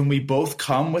irony is when we both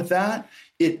come with that,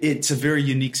 it's a very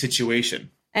unique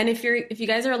situation. And if you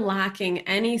guys are lacking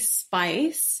any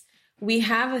spice, we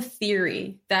have a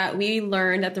theory that we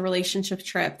learned at the relationship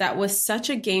trip that was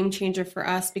such a game changer for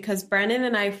us, because Brennan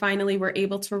and I finally were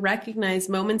able to recognize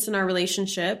moments in our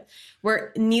relationship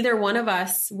where neither one of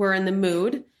us were in the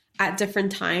mood at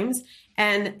different times,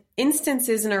 and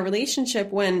instances in our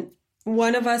relationship when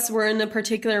one of us were in a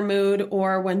particular mood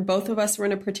or when both of us were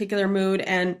in a particular mood,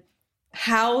 and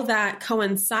how that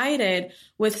coincided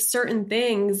with certain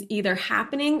things either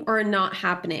happening or not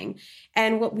happening.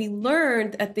 And what we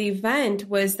learned at the event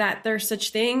was that there's such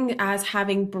thing as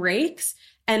having brakes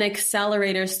and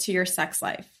accelerators to your sex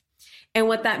life. And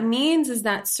what that means is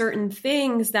that certain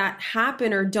things that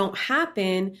happen or don't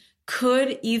happen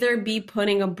could either be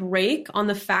putting a brake on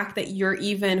the fact that you're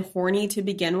even horny to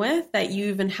begin with, that you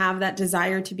even have that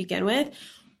desire to begin with,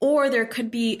 or there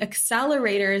could be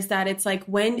accelerators that it's like,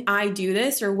 when I do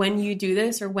this, or when you do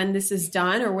this, or when this is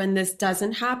done, or when this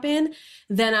doesn't happen,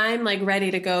 then I'm like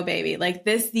ready to go, baby. Like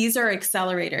these are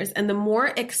accelerators. And the more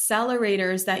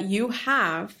accelerators that you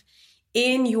have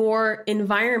in your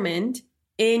environment,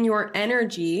 in your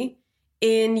energy,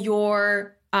 in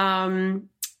your, in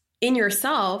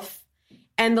yourself,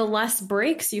 and the less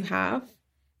breaks you have,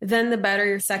 then the better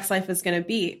your sex life is going to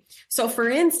be. So for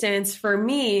instance, for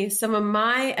me, some of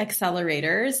my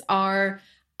accelerators are,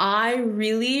 I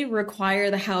really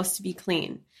require the house to be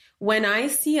clean. When I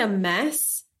see a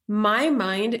mess, my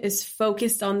mind is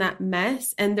focused on that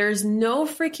mess, and there's no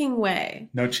freaking way.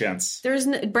 No chance.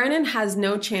 Brennan has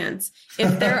no chance.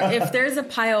 If there's a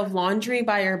pile of laundry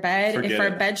by our bed, if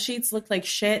our bed sheets look like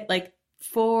shit, like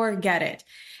forget it.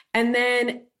 And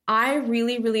then I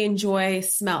really, really enjoy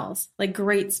smells, like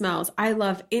great smells. I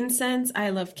love incense.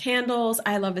 I love candles.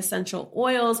 I love essential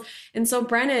oils. And so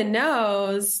Brennan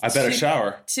knows. I better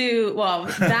shower.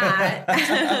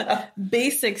 That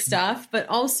basic stuff, but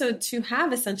also to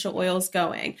have essential oils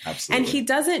going. Absolutely. And he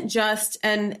doesn't just,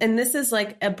 and this is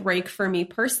like a break for me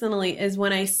personally, is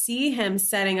when I see him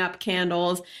setting up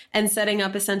candles and setting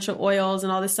up essential oils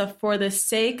and all this stuff for the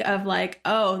sake of like,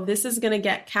 oh, this is going to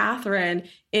get Catherine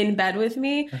in bed with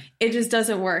me. It just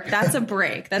doesn't work. That's a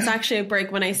break. That's actually a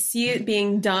break when I see it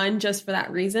being done just for that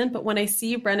reason. But when I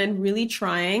see Brennan really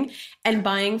trying and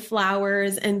buying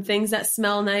flowers and things that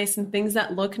smell nice and things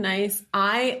that look nice,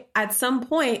 at some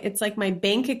point, it's like my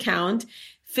bank account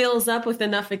fills up with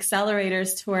enough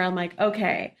accelerators to where I'm like,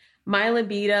 okay, my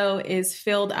libido is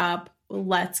filled up.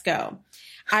 Let's go.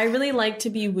 I really like to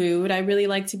be wooed. I really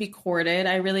like to be courted.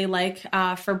 I really like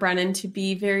for Brennan to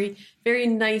be very, very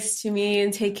nice to me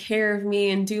and take care of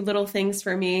me and do little things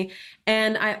for me.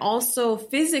 And I also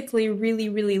physically really,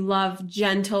 really love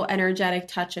gentle, energetic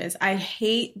touches. I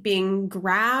hate being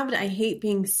grabbed. I hate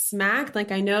being smacked.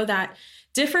 Like, I know that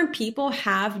different people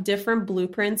have different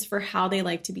blueprints for how they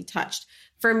like to be touched.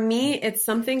 For me, it's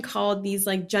something called these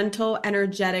like gentle,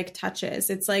 energetic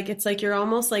touches. It's like you're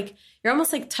almost like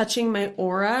touching my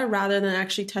aura rather than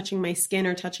actually touching my skin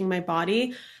or touching my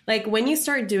body. Like when you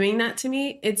start doing that to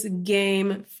me, it's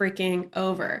game freaking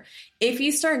over. If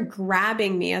you start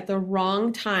grabbing me at the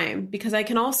wrong time, because I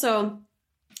can also,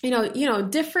 you know,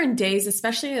 different days,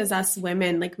 especially as us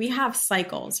women, like we have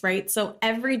cycles, right? So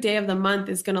every day of the month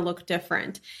is going to look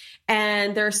different.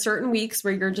 And there are certain weeks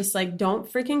where you're just like,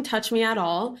 don't freaking touch me at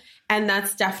all. And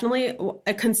that's definitely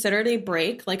considered a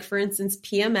break. Like for instance,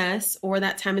 PMS or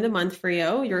that time of the month for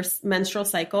you, your menstrual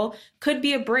cycle could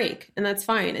be a break. And that's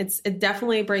fine. It's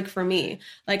definitely a break for me.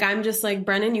 Like, I'm just like,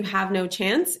 Brennan, you have no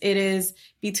chance. It is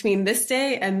between this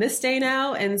day and this day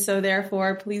now. And so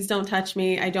therefore, please don't touch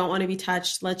me. I don't want to be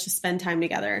touched. Let's just spend time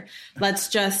together. Let's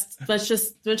just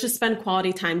spend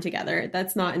quality time together.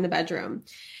 That's not in the bedroom.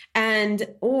 And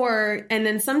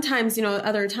then sometimes, you know,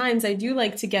 other times I do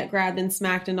like to get grabbed and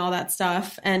smacked and all that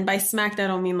stuff. And by smacked, I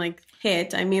don't mean like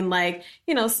hit. I mean like,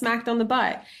 you know, smacked on the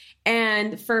butt.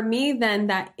 And for me, then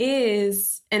that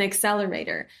is an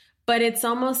accelerator. But it's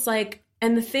almost like,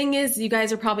 and the thing is, you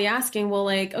guys are probably asking, well,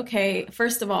 like, okay,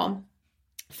 first of all,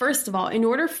 First of all, in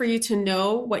order for you to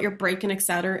know what your brake and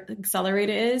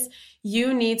accelerator is,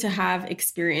 you need to have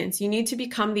experience. You need to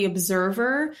become the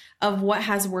observer of what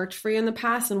has worked for you in the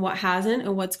past and what hasn't,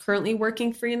 and what's currently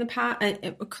working for you in the past,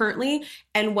 currently,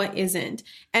 and what isn't.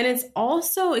 And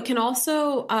it can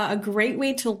also a great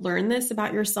way to learn this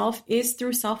about yourself is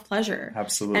through self-pleasure.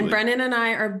 Absolutely. And Brennan and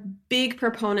I are big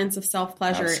proponents of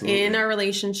self-pleasure in our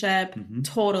relationship.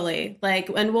 Totally.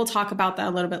 And we'll talk about that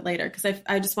a little bit later, because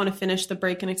I just want to finish the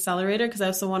brake and accelerator, because I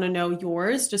also want to know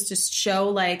yours, just to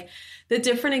show the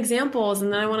different examples.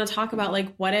 And then I want to talk about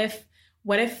what if,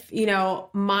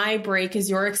 my brake is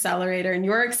your accelerator and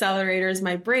your accelerator is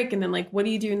my brake. And then what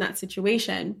do you do in that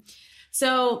situation?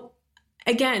 So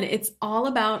again, it's all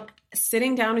about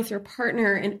sitting down with your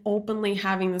partner and openly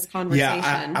having this conversation.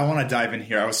 Yeah, I want to dive in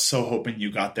here. I was so hoping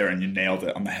you got there and you nailed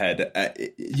it on the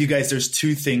head. You guys, there's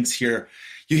two things here.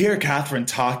 You hear Catherine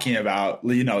talking about,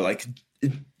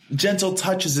 gentle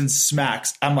touches and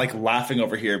smacks. I'm laughing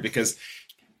over here, because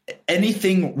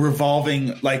anything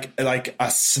revolving like a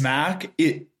smack,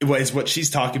 it was what she's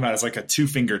talking about is a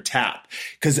 2-finger tap,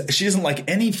 because she doesn't like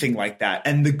anything like that.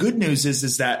 And the good news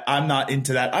is that I'm not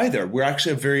into that either. We're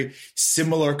actually a very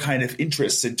similar kind of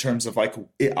interests in terms of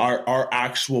our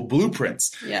actual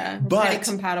blueprints. Yeah, but pretty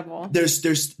compatible. There's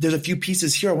a few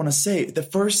pieces here I want to say. The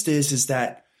first is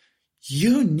that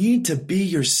you need to be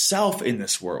yourself in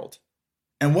this world.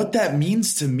 And what that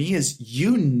means to me is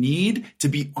you need to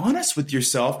be honest with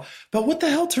yourself about what the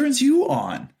hell turns you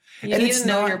on. You need to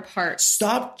know your parts.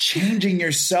 Stop changing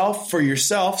yourself for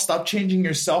yourself. Stop changing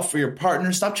yourself for your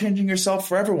partner. Stop changing yourself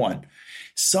for everyone.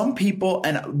 Some people,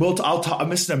 and I'm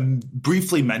just going to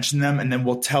briefly mention them, and then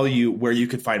we'll tell you where you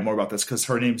could find more about this, because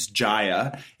her name's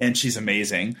Jaya, and she's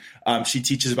amazing. She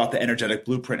teaches about the energetic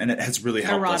blueprint, and it has really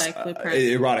helped us.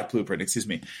 Erotic blueprint, excuse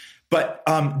me. But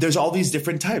there's all these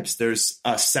different types. There's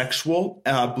a sexual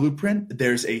blueprint.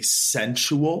 There's a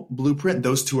sensual blueprint.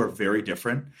 Those two are very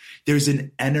different. There's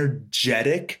an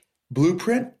energetic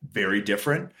blueprint, very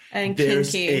different. And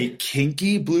there's kinky. A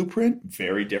kinky blueprint,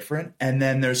 very different. And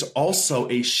then there's also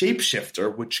a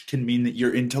shapeshifter, which can mean that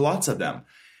you're into lots of them.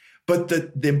 But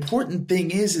the important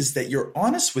thing is that you're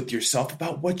honest with yourself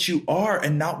about what you are,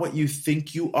 and not what you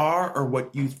think you are or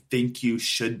what you think you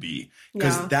should be.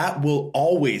 Because that will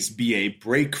always be a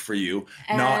brake for you,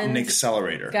 not an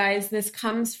accelerator. Guys, this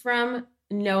comes from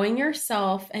knowing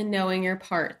yourself and knowing your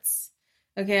parts.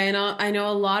 Okay, I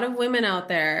know a lot of women out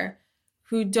there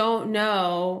who don't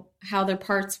know how their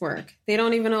parts work. They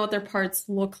don't even know what their parts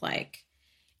look like.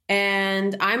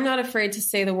 And I'm not afraid to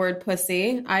say the word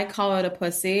pussy. I call it a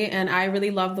pussy. And I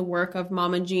really love the work of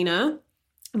Mama Gina.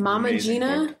 Mama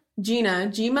Gina. Gina.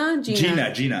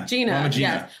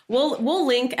 Yes. We'll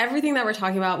link everything that we're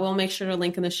talking about. We'll make sure to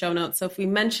link in the show notes. So if we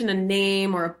mention a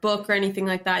name or a book or anything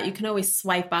like that, you can always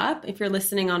swipe up if you're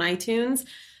listening on iTunes,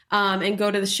 and go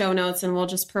to the show notes, and we'll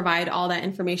just provide all that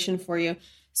information for you.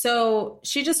 So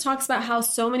she just talks about how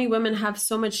so many women have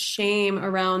so much shame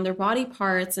around their body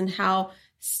parts, and how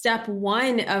step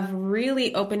one of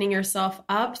really opening yourself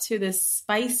up to this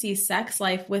spicy sex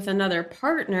life with another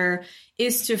partner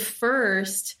is to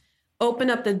first open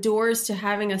up the doors to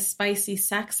having a spicy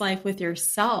sex life with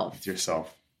yourself.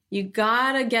 You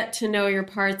gotta get to know your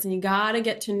parts, and you gotta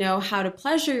get to know how to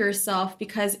pleasure yourself,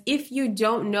 because if you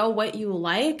don't know what you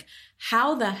like,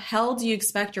 how the hell do you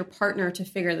expect your partner to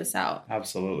figure this out?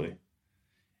 Absolutely.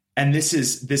 And this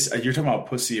you're talking about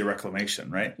Pussy, a Reclamation,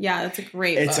 right? Yeah, that's a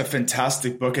great book. It's a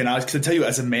fantastic book. And I can tell you,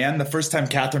 as a man, the first time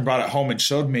Catherine brought it home and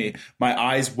showed me, my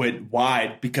eyes went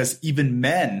wide, because even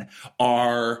men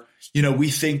are, we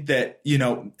think that,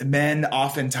 men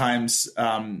oftentimes,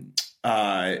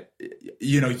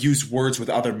 use words with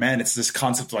other men. It's this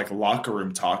concept of locker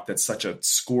room talk that's such a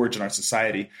scourge in our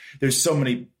society. There's so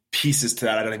many pieces to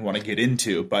that I don't even want to get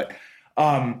into, but,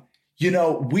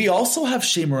 we also have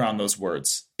shame around those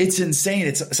words. It's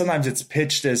insane. Sometimes it's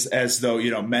pitched as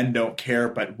though, men don't care,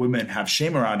 but women have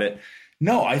shame around it.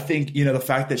 No, I think, the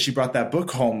fact that she brought that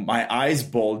book home, my eyes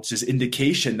bulged, is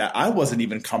indication that I wasn't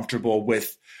even comfortable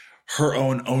with her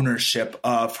own ownership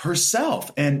of herself.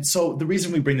 And so the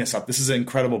reason we bring this up, this is an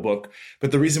incredible book,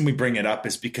 but the reason we bring it up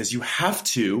is because you have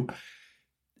to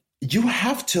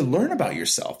learn about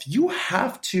yourself. You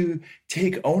have to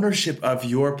take ownership of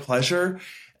your pleasure,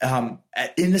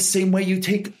 in the same way you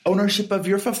take ownership of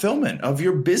your fulfillment, of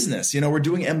your business. We're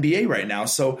doing MBA right now.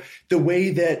 So the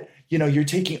way that, you're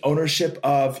taking ownership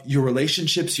of your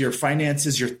relationships, your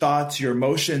finances, your thoughts, your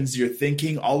emotions, your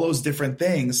thinking, all those different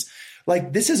things.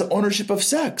 This is ownership of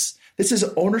sex. This is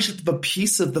ownership of a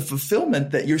piece of the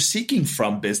fulfillment that you're seeking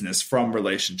from business, from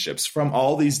relationships, from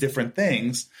all these different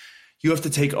things. you have to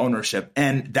take ownership,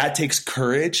 and that takes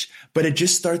courage, but it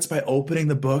just starts by opening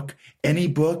the book, any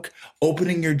book,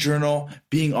 opening your journal,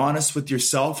 being honest with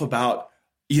yourself about,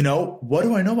 what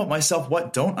do I know about myself?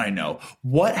 What don't I know?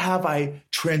 What have I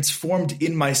transformed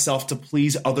in myself to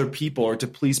please other people or to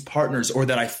please partners, or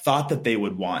that I thought that they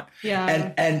would want?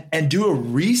 Yeah. And do a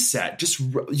reset. Just,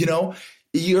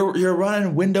 you're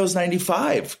running Windows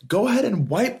 95. Go ahead and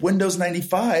wipe Windows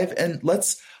 95 and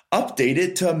let's update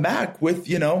it to a Mac with,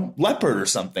 Leopard or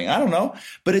something. I don't know.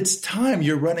 But it's time.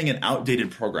 You're running an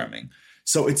outdated programming.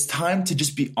 So it's time to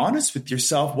just be honest with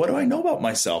yourself. What do I know about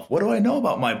myself? What do I know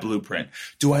about my blueprint?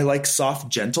 Do I like soft,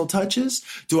 gentle touches?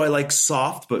 Do I like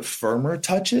soft but firmer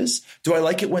touches? Do I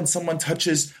like it when someone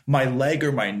touches my leg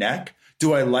or my neck?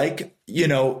 Do I like,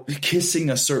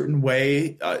 kissing a certain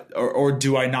way, or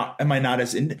do I not? Am I not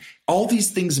as in? All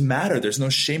these things matter. There's no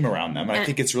shame around them. I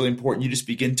think it's really important you just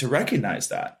begin to recognize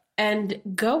that. And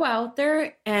go out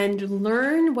there and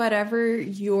learn whatever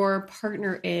your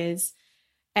partner is,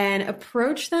 and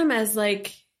approach them as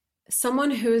like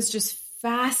someone who is just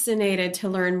fascinated to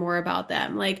learn more about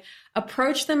them. Like,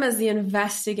 approach them as the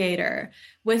investigator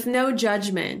with no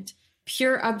judgment,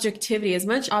 pure objectivity, as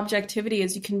much objectivity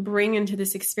as you can bring into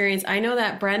this experience. I know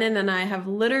that Brennan and I have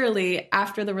literally,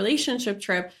 after the relationship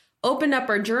trip, opened up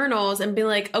our journals and been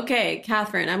like, okay,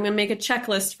 Catherine, I'm going to make a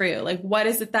checklist for you. Like, what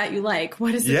is it that you like?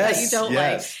 What is it that you don't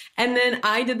like? And then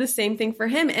I did the same thing for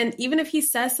him. And even if he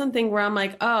says something where I'm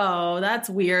like, oh,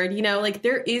 that's weird,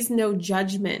 there is no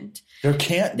judgment. There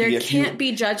can't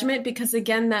be judgment, because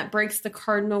again, that breaks the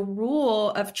cardinal rule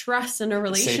of trust in a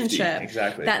relationship. Safety,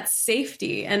 exactly. That's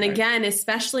safety. And again,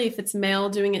 especially if it's male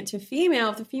doing it to female,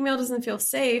 if the female doesn't feel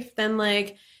safe, then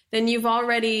you've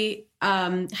already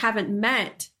haven't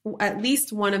met at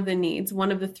least one of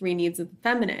the three needs of the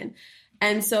feminine.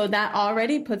 And so that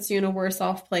already puts you in a worse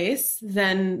off place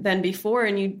than before.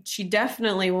 And she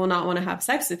definitely will not want to have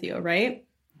sex with you, right?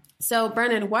 So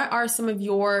Brennan, what are some of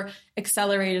your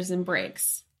accelerators and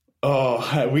brakes?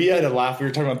 Oh, we had a laugh. We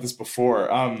were talking about this before.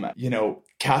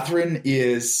 Catherine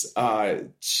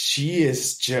she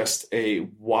is just a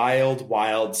wild,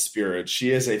 wild spirit.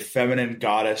 She is a feminine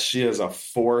goddess. She is a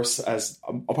force, as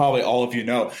probably all of you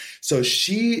know. So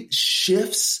she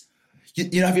shifts.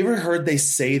 Have you ever heard they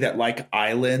say that like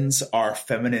islands are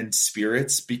feminine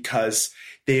spirits because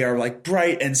they are like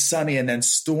bright and sunny and then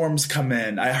storms come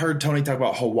in? I heard Tony talk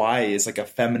about Hawaii is like a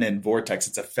feminine vortex.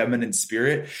 It's a feminine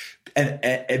spirit.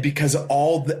 And because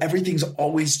everything's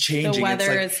always changing. The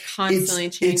weather is constantly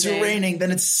changing. It's raining,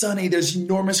 then it's sunny. There's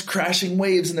enormous crashing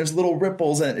waves and there's little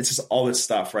ripples and it's just all this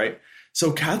stuff, right?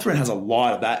 So Catherine has a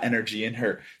lot of that energy in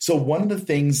her. So one of the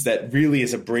things that really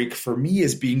is a break for me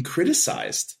is being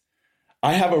criticized.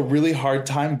 I have a really hard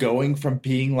time going from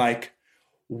being like,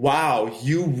 wow,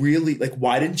 you really, like,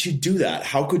 why didn't you do that?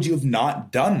 How could you have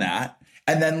not done that?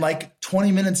 And then like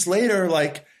 20 minutes later,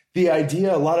 like the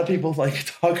idea, a lot of people like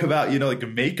talk about, like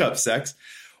makeup sex.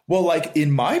 Well, like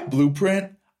in my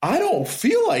blueprint, I don't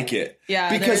feel like it.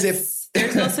 Yeah. Because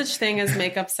there's no such thing as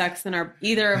makeup sex in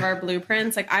either of our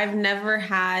blueprints. Like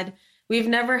we've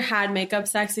never had makeup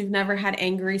sex. We've never had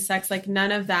angry sex, like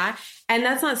none of that. And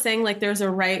that's not saying like there's a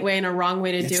right way and a wrong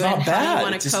way to do it. How you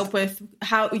want to cope with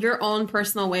your own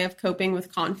personal way of coping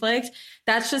with conflict.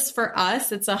 That's just for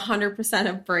us. It's 100%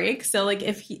 a break. So like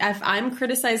if I'm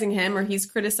criticizing him or he's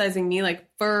criticizing me, like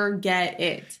forget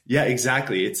it. Yeah,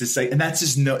 exactly. It's just like, and that's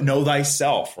just know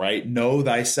thyself, right? Know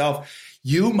thyself.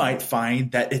 You might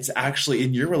find that it's actually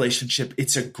in your relationship,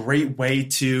 it's a great way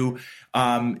to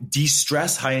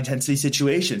de-stress high intensity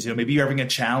situations. Maybe you're having a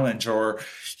challenge or,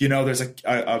 there's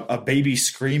a baby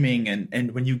screaming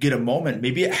and when you get a moment,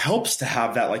 maybe it helps to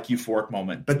have that like euphoric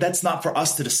moment, but that's not for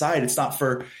us to decide. It's not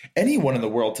for anyone in the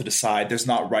world to decide. There's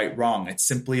not right, wrong. It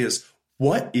simply is,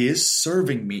 what is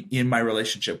serving me in my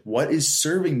relationship? What is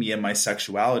serving me in my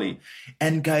sexuality?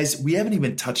 And guys, we haven't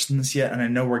even touched on this yet. And I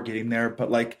know we're getting there, but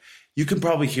like you can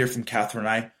probably hear from Catherine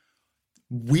and I,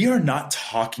 we are not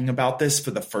talking about this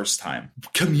for the first time.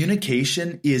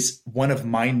 Communication is one of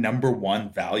my number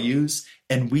one values,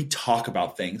 and we talk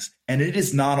about things, and it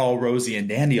is not all rosy and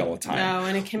dandy all the time. No,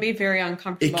 and it can be very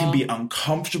uncomfortable. It can be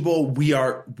uncomfortable. We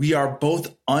are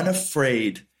both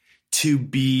unafraid to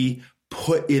be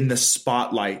put in the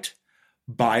spotlight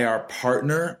by our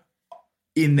partner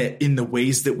in the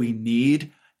ways that we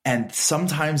need. And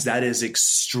sometimes that is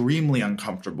extremely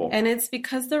uncomfortable. And it's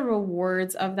because the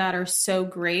rewards of that are so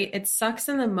great. It sucks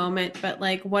in the moment, but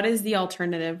like, what is the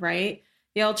alternative, right?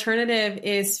 The alternative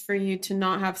is for you to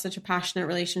not have such a passionate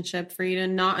relationship, for you to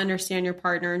not understand your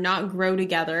partner, not grow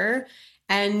together.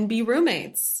 and be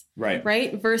roommates. Right.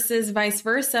 Versus vice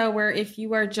versa, where if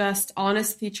you are just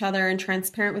honest with each other and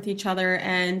transparent with each other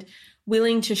and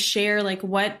willing to share like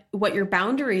what your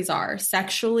boundaries are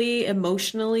sexually,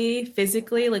 emotionally,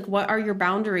 physically, like what are your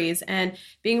boundaries, and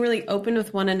being really open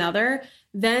with one another,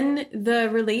 then the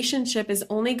relationship is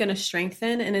only going to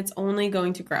strengthen and it's only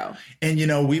going to grow. And,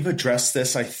 we've addressed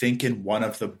this, I think, in one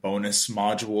of the bonus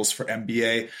modules for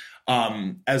MBA,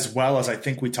 as well as I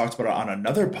think we talked about it on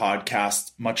another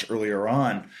podcast much earlier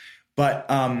on. But,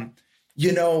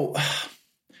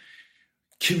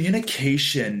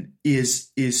 communication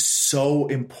is so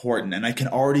important. And I can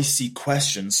already see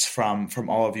questions from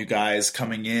all of you guys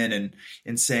coming in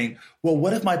and saying, well,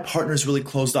 what if my partner's really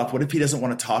closed off? What if he doesn't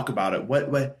want to talk about it?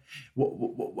 What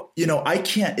I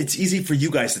can't, it's easy for you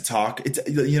guys to talk. It's,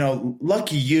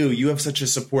 lucky you have such a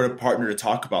supportive partner to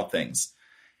talk about things.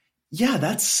 Yeah,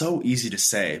 that's so easy to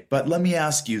say. But let me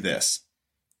ask you this.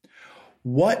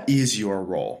 What is your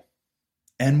role?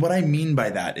 And what I mean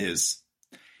by that is,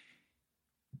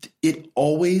 it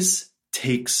always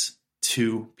takes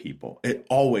two people.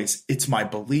 It's my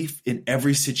belief in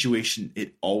every situation.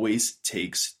 It always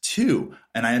takes two.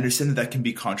 And I understand that can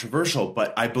be controversial,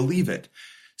 but I believe it.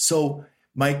 So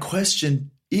my question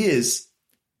is,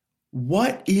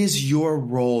 what is your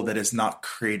role that is not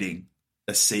creating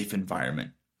a safe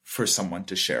environment for someone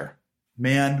to share?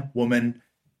 Man, woman,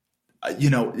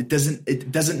 it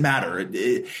doesn't matter.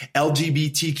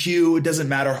 LGBTQ, it doesn't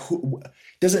matter who.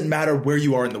 Doesn't matter where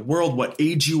you are in the world, what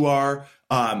age you are,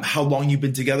 how long you've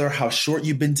been together, how short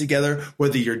you've been together,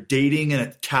 whether you're dating in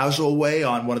a casual way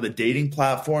on one of the dating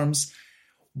platforms.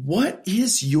 What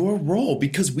is your role?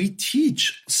 Because we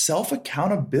teach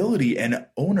self-accountability and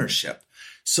ownership.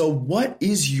 So what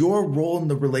is your role in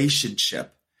the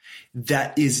relationship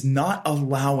that is not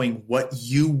allowing what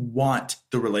you want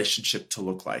the relationship to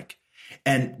look like?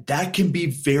 And that can be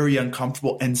very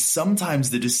uncomfortable. And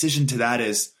sometimes the decision to that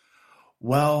is,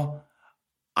 well,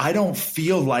 I don't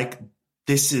feel like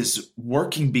this is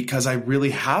working because I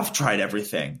really have tried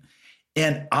everything.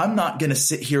 And I'm not going to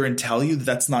sit here and tell you that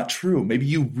that's not true. Maybe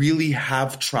you really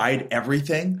have tried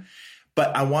everything,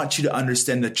 but I want you to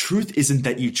understand the truth isn't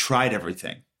that you tried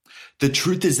everything. The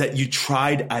truth is that you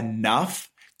tried enough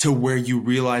to where you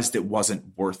realized it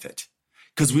wasn't worth it.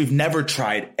 Because we've never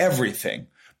tried everything.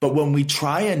 But when we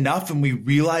try enough and we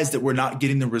realize that we're not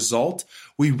getting the result,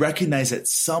 we recognize at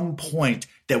some point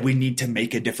that we need to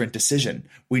make a different decision.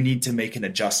 We need to make an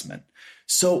adjustment.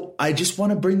 So I just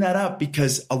want to bring that up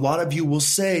because a lot of you will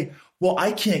say, well,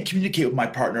 I can't communicate with my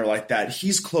partner like that.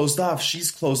 He's closed off. She's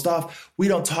closed off. We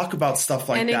don't talk about stuff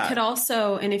like that. And it could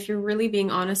also, and if you're really being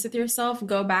honest with yourself,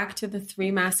 go back to the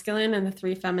 3 masculine and the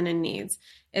 3 feminine needs.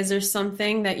 Is there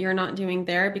something that you're not doing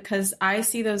there? Because I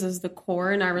see those as the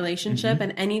core in our relationship. Mm-hmm.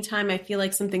 And anytime I feel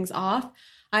like something's off,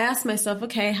 I ask myself,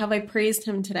 okay, have I praised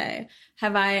him today?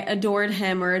 Have I adored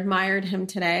him or admired him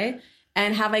today?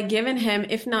 And have I given him,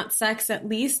 if not sex, at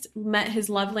least met his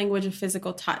love language of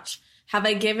physical touch? Have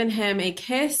I given him a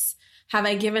kiss? Have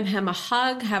I given him a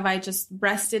hug? Have I just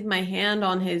rested my hand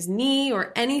on his knee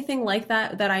or anything like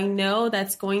that I know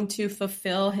that's going to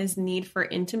fulfill his need for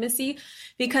intimacy?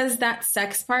 Because that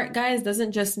sex part, guys,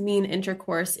 doesn't just mean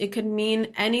intercourse. It could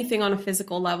mean anything on a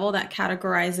physical level that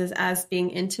categorizes as being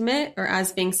intimate or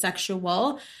as being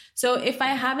sexual. So if I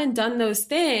haven't done those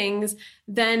things,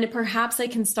 then perhaps I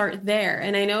can start there.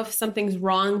 And I know if something's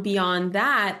wrong beyond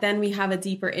that, then we have a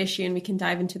deeper issue and we can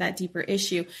dive into that deeper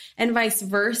issue. And vice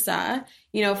versa,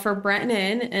 for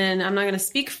Brennan, and I'm not going to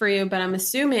speak for you, but I'm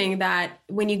assuming that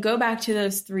when you go back to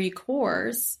those 3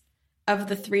 cores of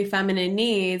the 3 feminine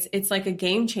needs, it's like a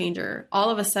game changer.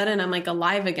 All of a sudden, I'm like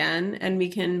alive again, and we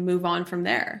can move on from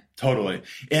there. Totally.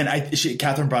 And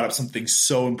Catherine brought up something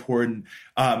so important.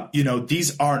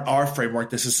 These aren't our framework.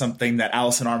 This is something that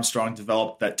Allison Armstrong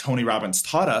developed that Tony Robbins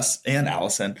taught us and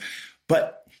Allison.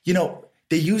 But,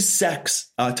 they use sex.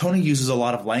 Tony uses a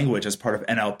lot of language as part of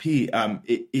NLP.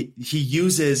 He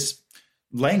uses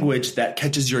language that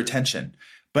catches your attention.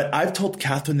 But I've told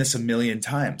Catherine this a million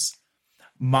times.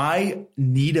 My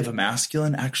need of a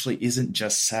masculine actually isn't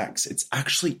just sex. It's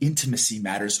actually intimacy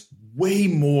matters way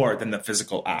more than the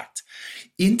physical act.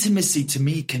 Intimacy to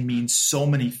me can mean so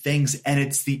many things, and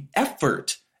it's the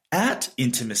effort at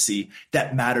intimacy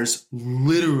that matters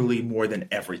literally more than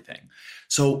everything.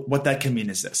 So what that can mean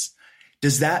is this.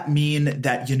 Does that mean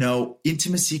that,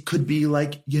 intimacy could be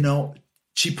like,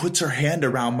 she puts her hand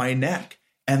around my neck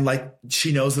and like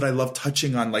she knows that I love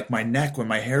touching on like my neck when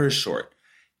my hair is short?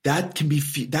 That can be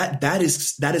that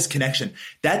is connection.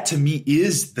 That to me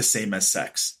is the same as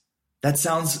sex. That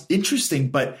sounds interesting,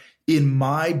 but in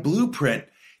my blueprint,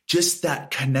 just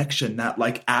that connection, that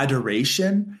like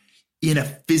adoration in a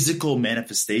physical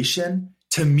manifestation,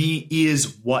 to me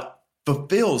is what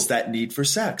fulfills that need for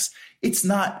sex. It's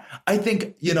not, I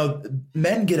think,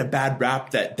 men get a bad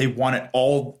rap that they want it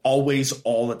always,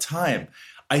 all the time.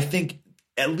 I think,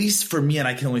 at least for me, and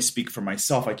I can only speak for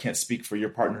myself, I can't speak for your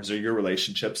partners or your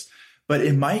relationships, but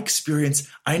in my experience,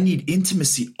 I need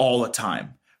intimacy all the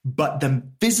time. But the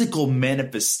physical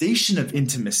manifestation of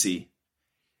intimacy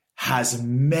has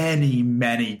many,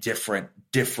 many different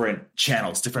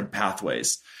channels, different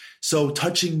pathways. So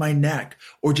touching my neck,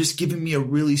 or just giving me a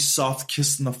really soft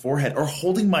kiss on the forehead, or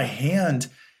holding my hand,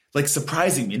 like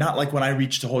surprising me, not like when I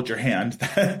reach to hold your hand,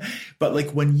 but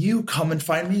like when you come and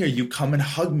find me, or you come and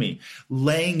hug me,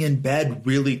 laying in bed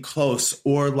really close,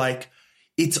 or like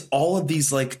it's all of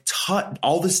these like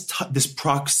this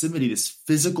proximity, this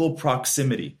physical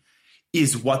proximity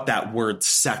is what that word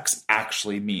sex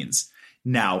actually means.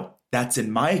 Now, that's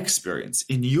in my experience.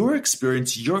 In your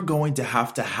experience, you're going to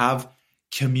have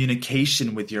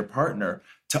communication with your partner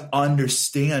to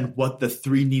understand what the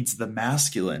three needs of the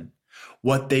masculine,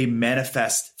 what they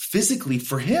manifest physically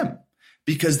for him,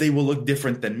 because they will look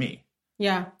different than me.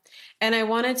 Yeah. And I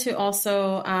wanted to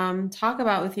also talk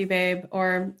about with you, babe,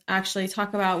 or actually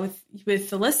talk about with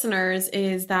the listeners,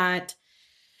 is that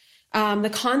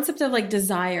the concept of like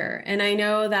desire. And I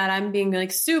know that I'm being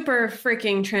like super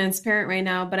freaking transparent right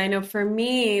now, but I know for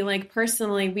me, like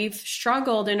personally, we've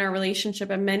struggled in our relationship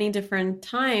at many different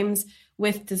times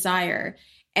with desire,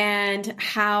 and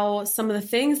how some of the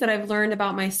things that I've learned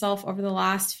about myself over the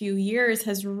last few years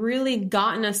has really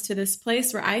gotten us to this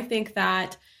place where I think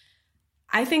that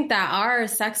our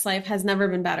sex life has never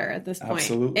been better at this point.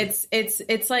 Absolutely.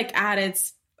 It's like at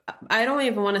its, I don't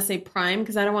even want to say prime,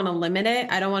 because I don't want to limit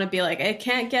it. I don't want to be like, it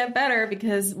can't get better,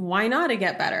 because why not it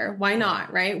get better? Why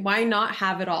not, right? Why not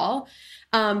have it all?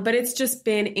 But it's just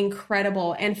been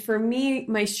incredible. And for me,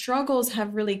 my struggles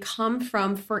have really come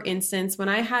from, for instance, when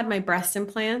I had my breast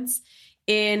implants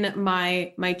in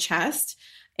my chest,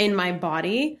 in my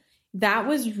body, that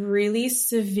was really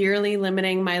severely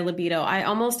limiting my libido. I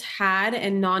almost had a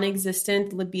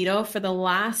non-existent libido for the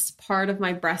last part of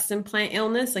my breast implant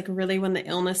illness, like really when the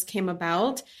illness came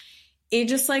about. It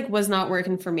just like was not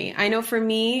working for me. I know for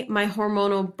me, my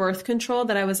hormonal birth control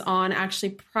that I was on actually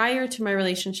prior to my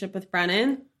relationship with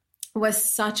Brennan was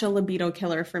such a libido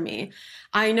killer for me.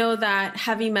 I know that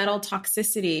heavy metal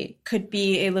toxicity could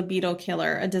be a libido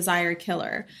killer, a desire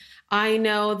killer. I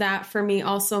know that for me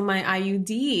also my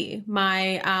IUD,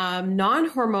 my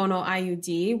non-hormonal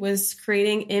IUD was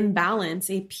creating imbalance,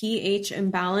 a pH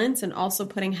imbalance, and also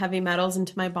putting heavy metals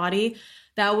into my body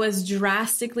that was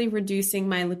drastically reducing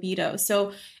my libido.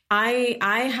 So I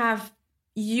have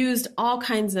used all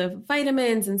kinds of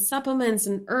vitamins and supplements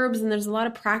and herbs, and there's a lot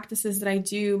of practices that I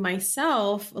do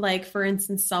myself, like for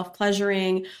instance,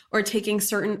 self-pleasuring or taking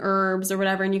certain herbs or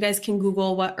whatever. And you guys can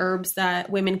Google what herbs that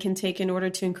women can take in order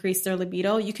to increase their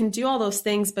libido. You can do all those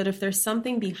things, but if there's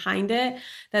something behind it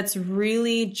that's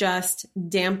really just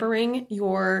putting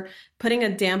a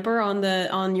damper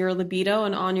on your libido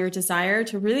and on your desire,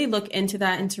 to really look into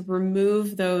that and to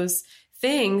remove those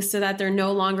things so that they're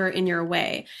no longer in your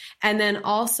way. And then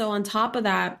also on top of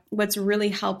that, what's really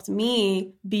helped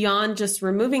me beyond just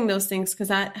removing those things, because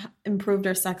that improved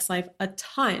our sex life a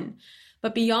ton.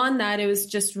 But beyond that, it was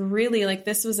just really like,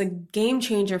 this was a game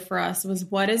changer for us, was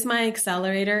what is my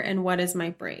accelerator and what is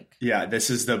my brake? Yeah, this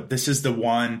is the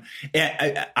one.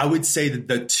 And I would say that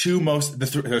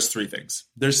there's three things.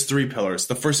 There's three pillars.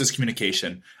 The first is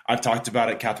communication. I've talked about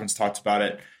it. Catherine's talked about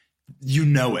it. You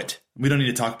know it. We don't need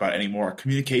to talk about it anymore.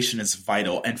 Communication is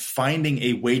vital, and finding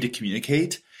a way to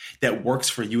communicate that works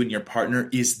for you and your partner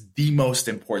is the most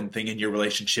important thing in your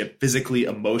relationship, physically,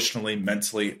 emotionally,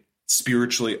 mentally,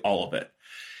 spiritually, all of it.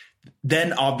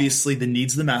 Then obviously the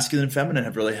needs of the masculine and feminine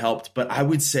have really helped. But I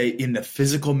would say in the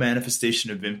physical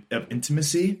manifestation of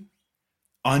intimacy,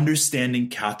 understanding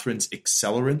Catherine's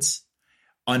accelerants,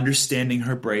 understanding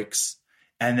her brakes,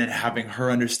 and then having her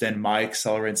understand my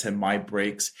accelerants and my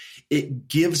brakes, it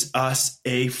gives us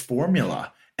a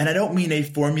formula. And I don't mean a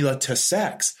formula to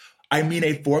sex. I mean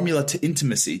a formula to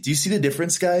intimacy. Do you see the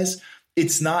difference, guys?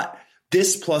 It's not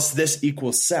this plus this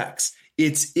equals sex.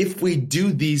 It's if we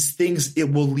do these things,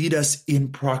 it will lead us in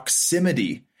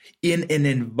proximity, in an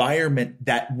environment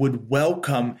that would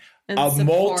welcome a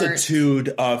multitude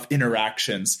of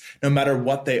interactions, no matter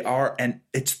what they are. And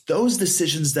it's those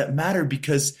decisions that matter,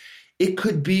 because it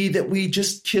could be that we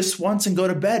just kiss once and go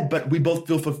to bed, but we both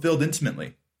feel fulfilled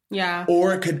intimately. Yeah.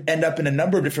 Or it could end up in a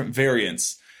number of different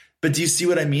variants. But do you see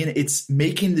what I mean? It's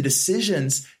making the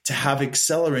decisions to have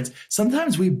accelerants.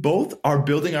 Sometimes we both are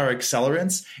building our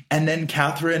accelerants, and then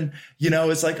Catherine,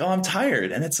 is like, oh, I'm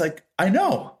tired. And it's like, I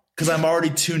know, because I'm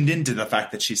already tuned into the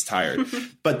fact that she's tired.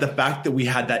 But the fact that we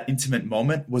had that intimate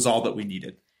moment was all that we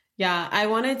needed. Yeah, I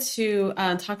wanted to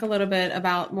talk a little bit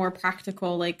about more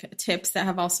practical tips that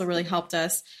have also really helped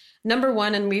us. Number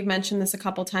one, and we've mentioned this a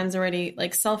couple times already,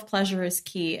 self-pleasure is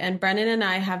key. And Brennan and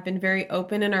I have been very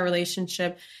open in our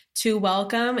relationship to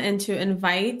welcome and to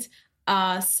invite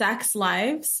sex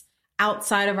lives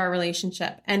outside of our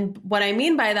relationship. And what I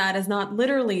mean by that is not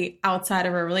literally outside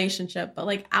of our relationship,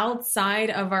 but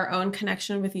outside of our own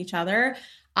connection with each other.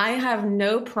 I have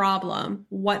no problem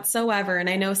whatsoever. And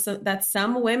I know that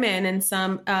some women and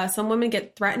some women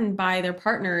get threatened by their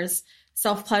partners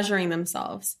self-pleasuring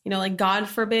themselves. God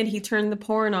forbid he turned the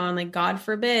porn on, God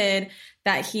forbid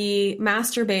that he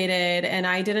masturbated and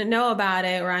I didn't know about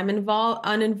it, or I'm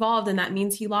uninvolved, and that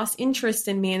means he lost interest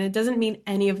in me. And it doesn't mean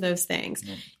any of those things.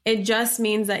 Mm. It just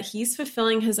means that he's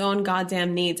fulfilling his own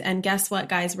goddamn needs. And guess what,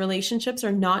 guys? Relationships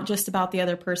are not just about the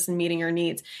other person meeting your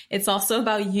needs. It's also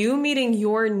about you meeting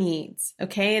your needs,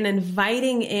 okay? And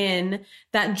inviting in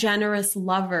that generous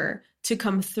lover to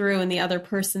come through in the other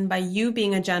person by you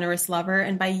being a generous lover,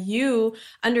 and by you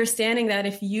understanding that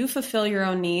if you fulfill your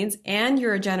own needs and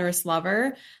you're a generous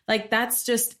lover, that's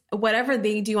just whatever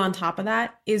they do on top of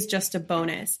that is just a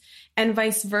bonus. And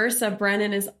vice versa.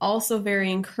 Brennan is also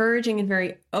very encouraging and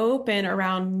very open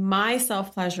around my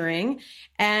self-pleasuring.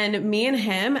 And me and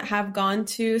him have gone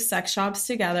to sex shops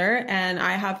together, and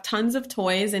I have tons of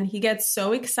toys, and he gets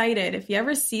so excited. If he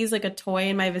ever sees a toy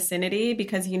in my vicinity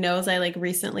because he knows I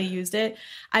recently used it,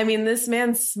 I mean, this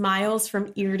man smiles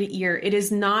from ear to ear. It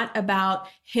is not about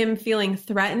him feeling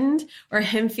threatened or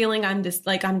him feeling I'm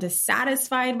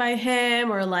dissatisfied by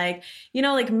him, or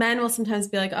men will sometimes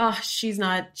be like, oh, she's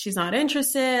not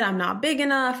interested. I'm not big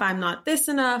enough. I'm not this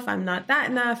enough. I'm not that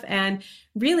enough. And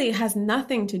really it has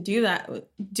nothing to do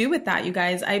with that, you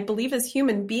guys. I believe as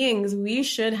human beings, we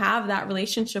should have that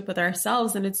relationship with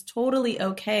ourselves, and it's totally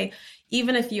okay,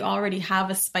 even if you already have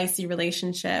a spicy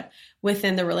relationship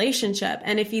within the relationship.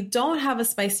 And if you don't have a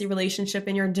spicy relationship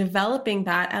and you're developing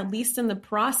that, at least in the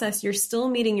process, you're still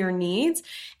meeting your needs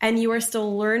and you are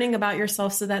still learning about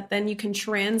yourself, so that then you can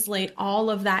translate all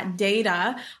of that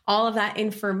data, all of that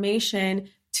information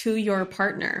to your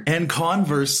partner. And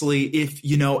conversely, if,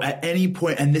 at any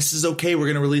point, and this is okay, we're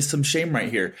going to release some shame right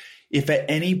here. If at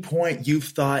any point you've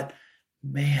thought,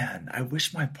 man, I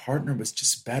wish my partner was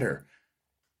just better.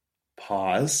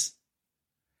 Pause.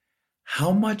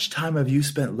 How much time have you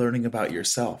spent learning about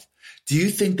yourself? Do you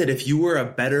think that if you were a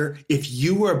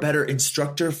better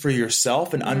instructor for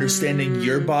yourself and understanding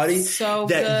your body,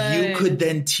 you could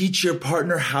then teach your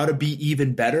partner how to be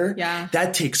even better? Yeah.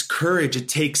 That takes courage. It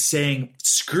takes saying,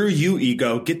 screw you,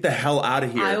 ego, get the hell out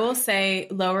of here. I will say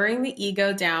lowering the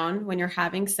ego down when you're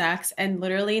having sex and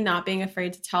literally not being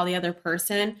afraid to tell the other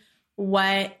person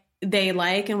what they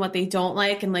like and what they don't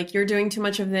like. And you're doing too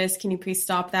much of this. Can you please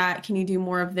stop that? Can you do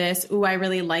more of this? Ooh, I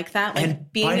really like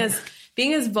that.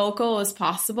 Being as vocal as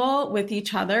possible with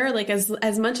each other,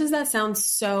 as much as that sounds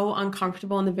so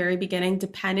uncomfortable in the very beginning,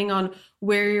 depending on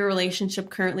where your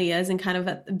relationship currently is and kind of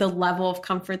at the level of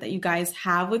comfort that you guys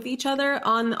have with each other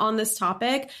on this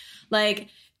topic,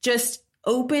 just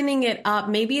opening it up.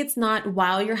 Maybe it's not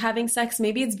while you're having sex.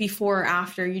 Maybe it's before or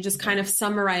after. You just kind of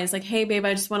summarize hey, babe,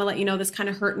 I just want to let you know this kind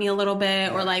of hurt me a little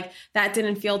bit, or that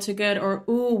didn't feel too good, or,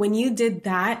 ooh, when you did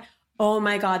that, oh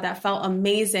my God, that felt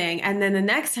amazing. And then the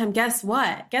next time, guess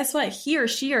what? He or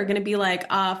she are going to be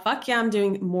fuck yeah, I'm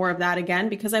doing more of that again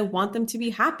because I want them to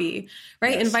be happy,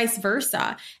 right? Yes. And vice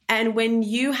versa. And when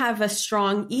you have a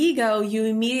strong ego, you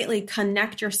immediately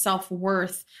connect your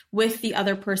self-worth with the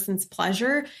other person's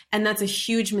pleasure. And that's a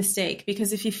huge mistake,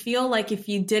 because if you feel if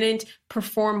you didn't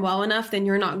perform well enough, then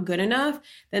you're not good enough,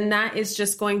 then that is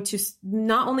just going to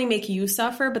not only make you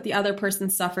suffer, but the other person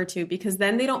suffer too, because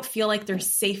then they don't feel like they're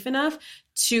safe enough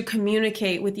to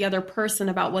communicate with the other person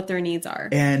about what their needs are.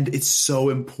 And it's so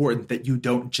important that you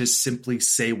don't just simply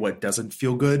say what doesn't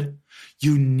feel good.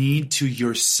 You need to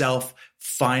yourself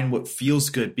find what feels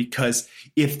good, because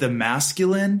if the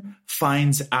masculine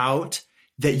finds out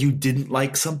that you didn't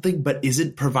like something but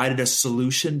isn't provided a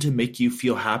solution to make you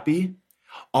feel happy,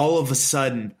 all of a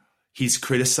sudden he's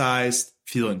criticized,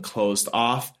 feeling closed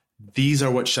off. These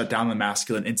are what shut down the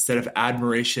masculine instead of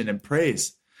admiration and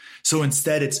praise. So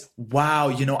instead it's, wow,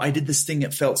 I did this thing.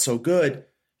 It felt so good.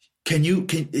 Can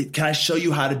I show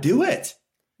you how to do it?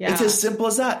 Yeah. It's as simple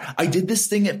as that. I did this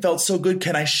thing. It felt so good.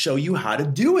 Can I show you how to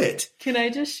do it? Can I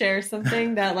just share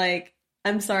something that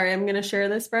I'm sorry, I'm going to share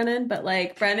this, Brennan, but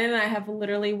like Brennan and I have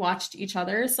literally watched each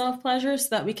other's self-pleasure so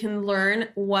that we can learn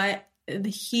what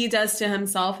he does to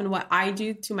himself and what I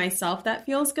do to myself that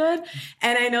feels good.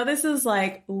 And I know this is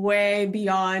like way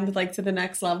beyond like to the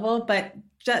next level, but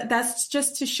that's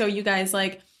just to show you guys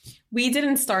like we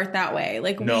didn't start that way.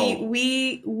 Like no.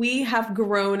 we have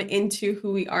grown into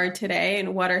who we are today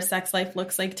and what our sex life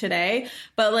looks like today.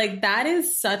 But like that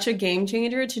is such a game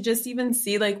changer to just even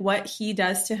see like what he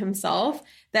does to himself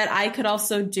that I could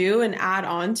also do and add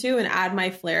on to and add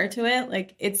my flair to it.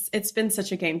 Like it's been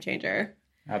such a game changer.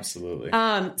 Absolutely.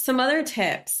 Some other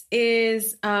tips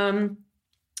is,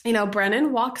 you know,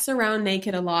 Brennan walks around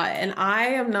naked a lot, and I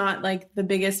am not like the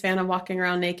biggest fan of walking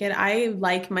around naked. I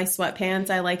like my sweatpants.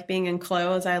 I like being in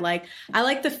clothes. I like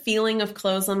the feeling of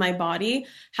clothes on my body.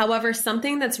 However,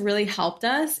 something that's really helped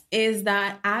us is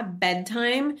that at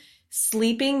bedtime,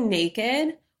 sleeping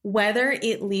naked, whether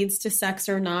it leads to sex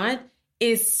or not,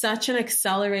 is such an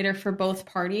accelerator for both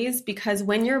parties, because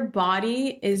when your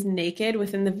body is naked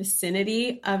within the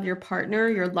vicinity of your partner,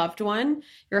 your loved one,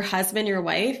 your husband, your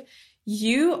wife,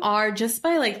 you are, just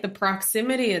by like the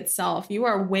proximity itself, you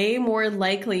are way more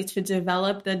likely to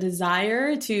develop the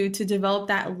desire to develop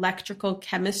that electrical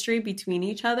chemistry between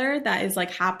each other that is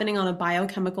like happening on a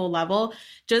biochemical level,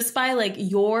 just by like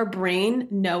your brain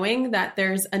knowing that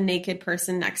there's a naked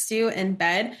person next to you in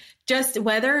bed. Just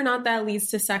whether or not that leads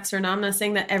to sex or not, I'm not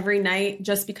saying that every night,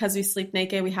 just because we sleep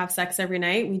naked, we have sex every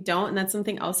night. We don't. And that's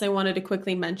something else I wanted to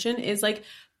quickly mention is like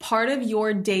part of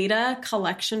your data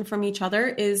collection from each other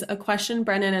is a question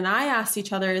Brennan and I asked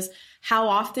each other is, how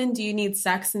often do you need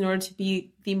sex in order to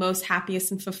be the most happiest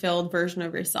and fulfilled version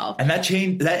of yourself? And that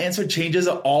answer changes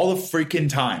all the freaking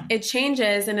time. It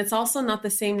changes, and it's also not the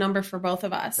same number for both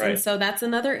of us. Right. And so that's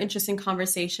another interesting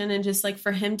conversation. And just like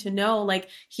for him to know, like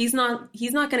he's not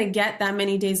going to get that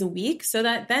many days a week, so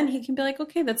that then he can be like,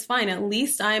 okay, that's fine. At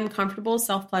least I'm comfortable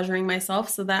self-pleasuring myself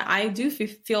so that I do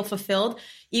feel fulfilled,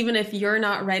 even if you're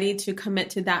not ready to commit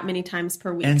to that many times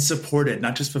per week. And support it,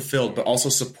 not just fulfilled, but also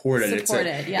support it.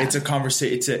 It's a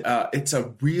conversation. It's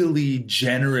a really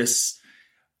generous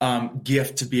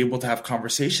gift to be able to have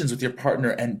conversations with your partner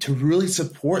and to really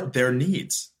support their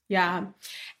needs. Yeah.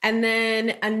 And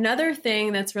then another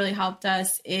thing that's really helped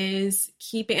us is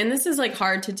keeping, and this is like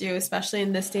hard to do, especially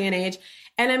in this day and age.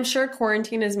 And I'm sure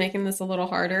quarantine is making this a little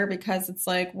harder because it's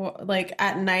like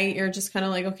at night, you're just kind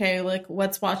of like, okay, like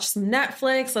let's watch some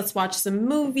Netflix, let's watch some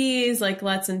movies, like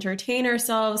let's entertain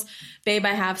ourselves. Babe,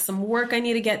 I have some work I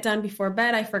need to get done before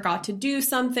bed. I forgot to do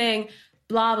something,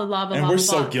 blah, blah, blah, blah, and blah. we're blah.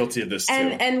 so guilty of this too.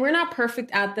 And we're not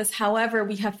perfect at this. However,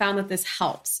 we have found that this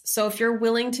helps. So if you're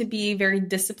willing to be very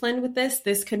disciplined with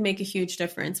this could make a huge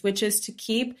difference, which is to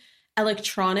keep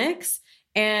electronics.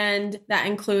 And that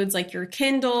includes like your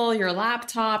Kindle, your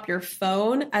laptop, your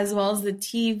phone, as well as the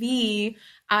TV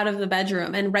out of the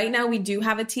bedroom. And right now we do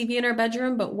have a TV in our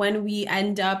bedroom, but when we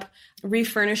end up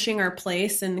refurnishing our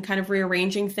place and kind of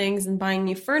rearranging things and buying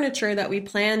new furniture that we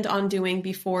planned on doing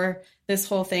before this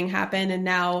whole thing happened, and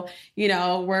now, you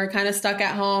know, we're kind of stuck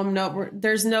at home.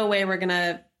 There's no way we're going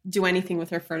to do anything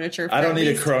with our furniture. I don't need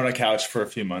a Corona couch for a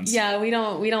few months. Yeah, we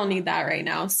don't need that right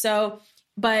now. So,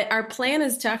 but our plan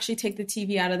is to actually take the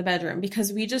TV out of the bedroom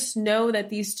because we just know that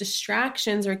these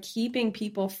distractions are keeping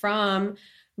people from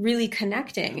really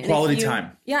connecting. And quality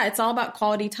time. Yeah, it's all about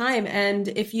quality time. And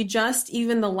if you just,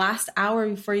 even the last hour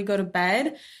before you go to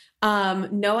bed,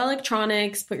 no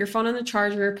electronics, put your phone on the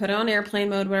charger, put it on airplane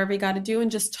mode, whatever you got to do, and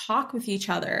just talk with each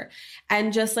other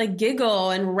and just like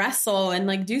giggle and wrestle and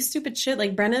like do stupid shit.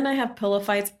 Like Brendan and I have pillow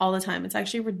fights all the time. It's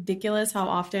actually ridiculous how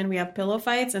often we have pillow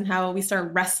fights and how we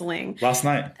start wrestling. Last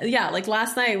night. Yeah. Like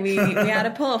last night we had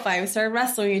a pillow fight. We started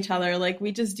wrestling each other. Like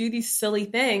we just do these silly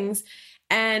things.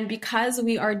 And because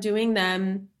we are doing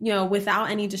them, you know, without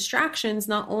any distractions,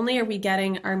 not only are we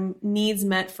getting our needs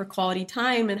met for quality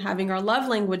time and having our love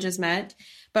languages met,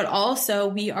 but also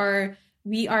we are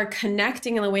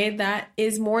connecting in a way that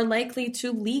is more likely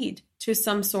to lead to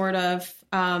some sort of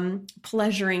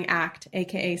pleasuring act,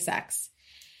 aka sex,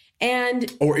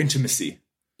 or intimacy.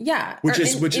 Yeah,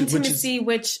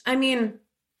 which I mean.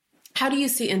 How do you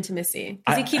see intimacy?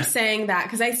 Because he keeps saying that,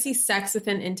 because I see sex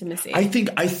within intimacy. I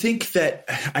think that,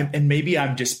 and maybe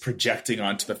I'm just projecting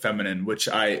onto the feminine, which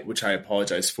I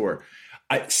apologize for.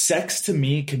 Sex to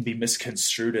me can be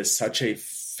misconstrued as such a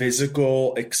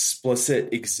physical,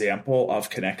 explicit example of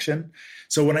connection.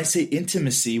 So when I say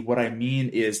intimacy, what I mean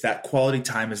is that quality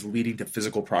time is leading to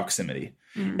physical proximity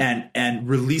and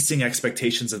releasing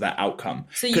expectations of that outcome.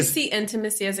 So you see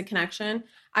intimacy as a connection.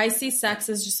 I see sex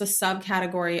as just a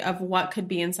subcategory of what could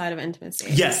be inside of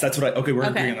intimacy. Yes, that's what we're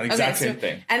agreeing on the exact same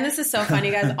thing. And this is so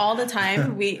funny, guys. All the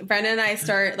time, Brendan and I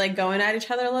start like going at each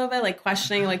other a little bit, like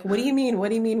questioning, like, what do you mean? What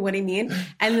do you mean? What do you mean?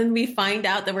 And then we find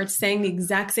out that we're saying the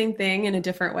exact same thing in a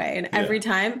different way. And every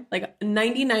time, like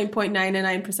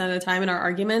 99.99% of the time in our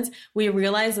arguments, we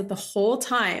realize that the whole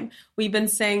time we've been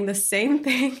saying the same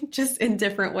thing, just in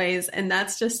different ways. And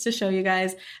that's just to show you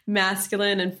guys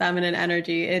masculine and feminine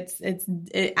energy.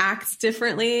 It acts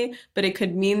differently, but it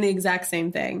could mean the exact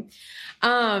same thing.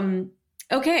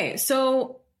 Okay,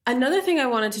 so another thing I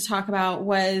wanted to talk about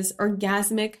was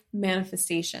orgasmic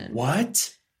manifestation.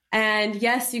 What? And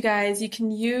yes, you guys, you can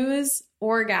use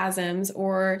orgasms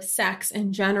or sex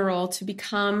in general to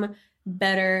become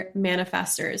better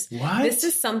manifestors. What? This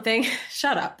is something,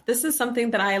 shut up. This is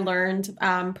something that I learned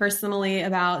personally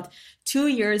about 2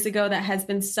 years ago that has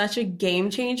been such a game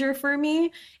changer for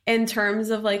me in terms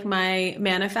of like my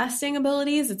manifesting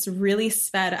abilities. It's really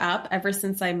sped up ever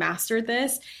since I mastered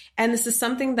this. And this is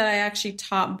something that I actually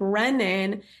taught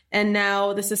Brennan. And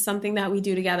now this is something that we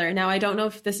do together. Now, I don't know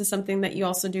if this is something that you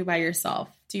also do by yourself.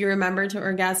 Do you remember to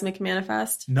orgasmic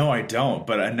manifest? No, I don't.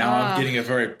 But now I'm getting a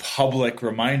very public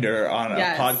reminder on a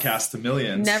podcast to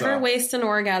millions. Never waste an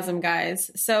orgasm,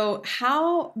 guys. So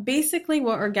basically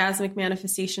what orgasmic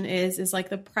manifestation is like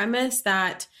the premise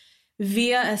that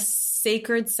via a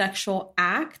sacred sexual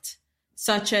act,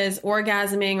 such as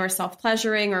orgasming or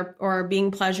self-pleasuring or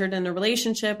being pleasured in a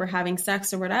relationship or having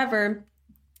sex or whatever,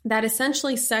 that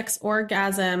essentially sex,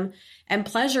 orgasm, and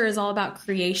pleasure is all about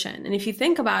creation. And if you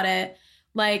think about it,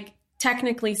 like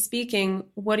technically speaking,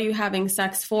 what are you having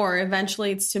sex for?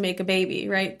 Eventually it's to make a baby,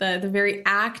 right? The very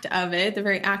act of it, the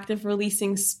very act of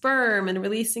releasing sperm and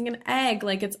releasing an egg,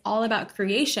 like it's all about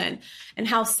creation and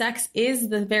how sex is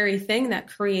the very thing that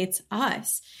creates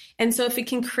us. And so if it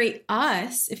can create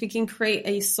us, if it can create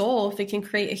a soul, if it can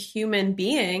create a human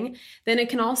being, then it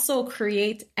can also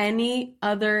create any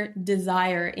other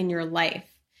desire in your life.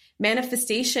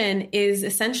 Manifestation is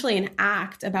essentially an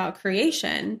act about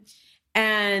creation.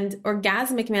 And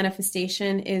orgasmic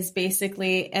manifestation is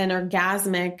basically an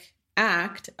orgasmic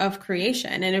act of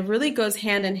creation. And it really goes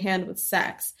hand in hand with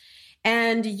sex.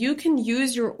 And you can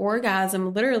use your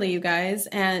orgasm, literally, you guys,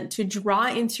 and to draw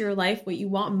into your life what you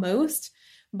want most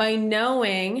by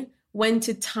knowing when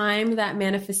to time that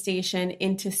manifestation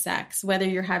into sex, whether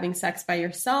you're having sex by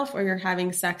yourself or you're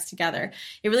having sex together.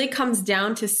 It really comes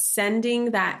down to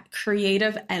sending that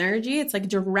creative energy. It's like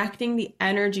directing the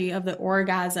energy of the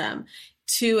orgasm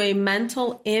to a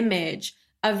mental image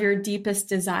of your deepest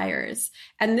desires.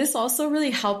 And this also really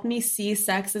helped me see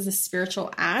sex as a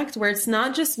spiritual act where it's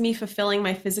not just me fulfilling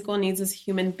my physical needs as a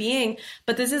human being,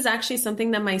 but this is actually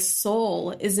something that my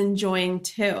soul is enjoying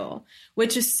too,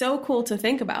 which is so cool to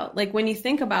think about. Like when you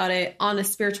think about it on a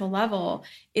spiritual level,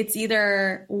 it's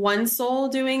either one soul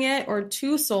doing it or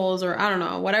two souls, or I don't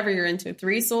know, whatever you're into,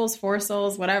 3 souls, 4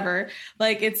 souls, whatever.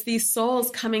 Like it's these souls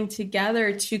coming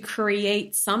together to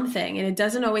create something. And it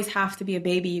doesn't always have to be a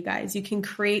baby, you guys. You can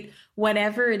create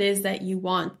whatever it is that you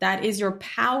want. That is your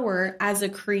power as a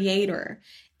creator.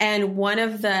 And one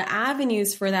of the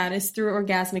avenues for that is through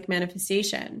orgasmic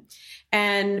manifestation.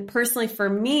 And personally for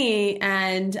me,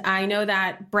 and I know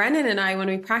that Brennan and I, when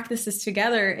we practice this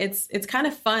together, it's kind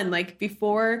of fun. Like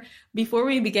before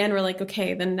we begin, we're like,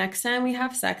 okay, the next time we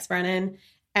have sex, Brennan,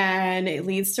 and it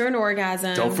leads to an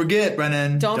orgasm. Don't forget,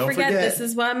 Brennan. Don't forget. This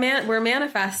is what we're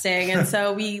manifesting. And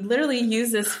so we literally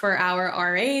use this for our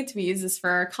R8. We use this for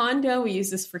our condo. We use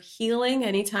this for healing.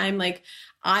 Anytime like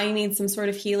I need some sort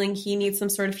of healing, he needs some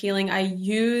sort of healing, I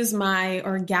use my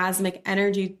orgasmic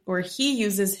energy, or he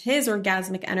uses his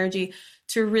orgasmic energy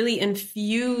to really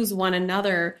infuse one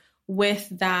another with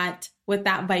that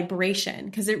vibration,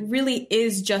 because it really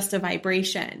is just a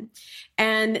vibration.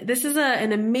 And this is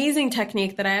an amazing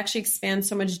technique that I actually expand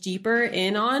so much deeper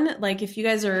in on. Like if you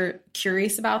guys are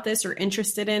curious about this or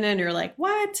interested in it, and you're like,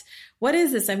 what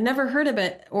is this? I've never heard of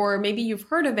it. Or maybe you've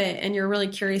heard of it and you're really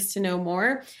curious to know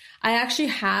more. I actually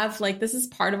have this is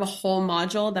part of a whole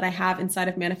module that I have inside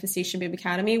of Manifestation Babe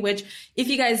Academy, which if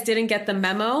you guys didn't get the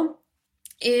memo,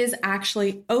 is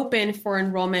actually open for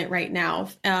enrollment right now.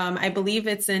 I believe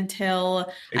it's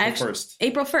until April 1st.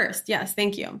 April 1st. Yes.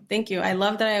 Thank you. Thank you. I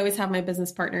love that I always have my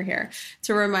business partner here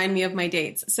to remind me of my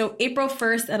dates. So April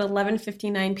 1st at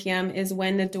 11:59 p.m. is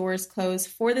when the doors close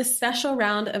for the special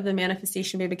round of the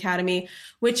Manifestation Babe Academy,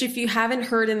 which if you haven't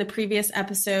heard in the previous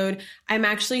episode, I'm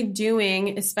actually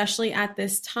doing, especially at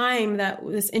this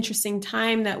interesting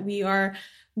time that we are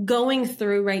going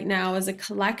through right now as a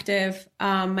collective.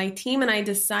 My team and I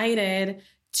decided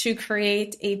to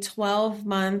create a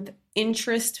 12-month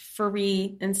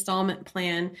interest-free installment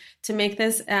plan to make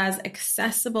this as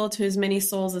accessible to as many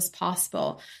souls as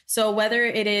possible. So whether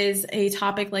it is a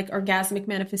topic like orgasmic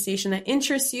manifestation that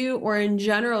interests you, or in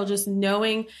general, just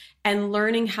knowing and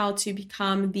learning how to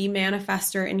become the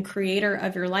manifester and creator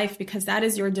of your life, because that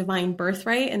is your divine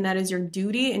birthright and that is your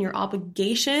duty and your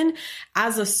obligation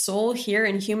as a soul here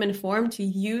in human form, to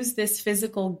use this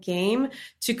physical game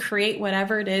to create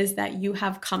whatever it is that you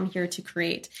have come here to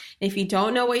create. If you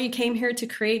don't know what you came here to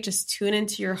create, just tune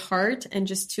into your heart and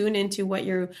just tune into what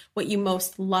you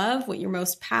most love, what you're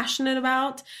most passionate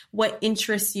about, what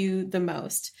interests you the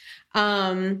most.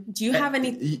 Do you have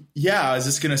any? Yeah, I was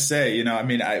just going to say, I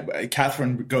mean,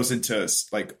 Catherine goes into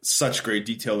like such great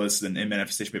detail this in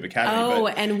Manifestation Babe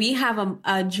Academy. And we have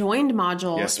a joined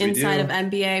module inside of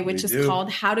MBA, which is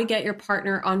called How to Get Your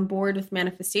Partner on Board with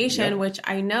Manifestation, which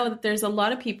I know that there's a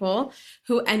lot of people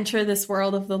who enter this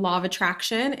world of the law of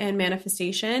attraction and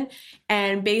manifestation.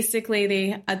 And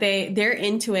basically they're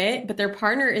into it, but their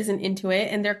partner isn't into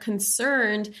it. And they're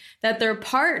concerned that their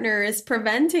partner is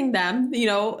preventing them,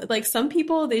 like some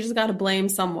people, they just got to blame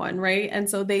someone, right? And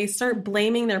so they start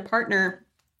blaming their partner,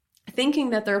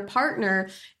 thinking that their partner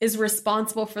is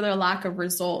responsible for their lack of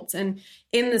results. And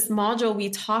in this module, we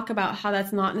talk about how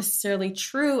that's not necessarily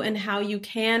true and how you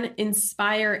can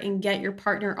inspire and get your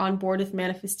partner on board with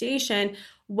manifestation,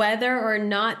 whether or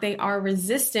not they are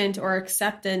resistant or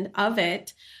acceptant of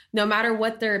it. No matter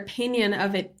what their opinion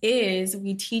of it is,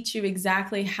 we teach you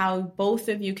exactly how both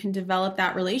of you can develop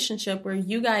that relationship where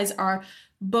you guys are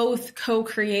both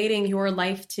co-creating your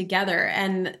life together.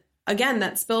 And again,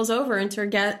 that spills over into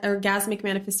orgasmic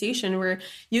manifestation, where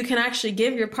you can actually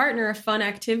give your partner a fun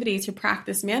activity to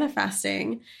practice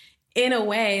manifesting in a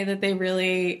way that they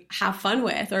really have fun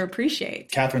with or appreciate.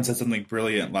 Catherine said something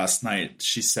brilliant last night.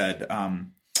 She said,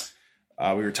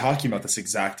 we were talking about this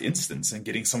exact instance and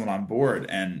getting someone on board.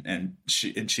 And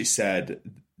she said,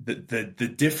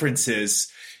 the difference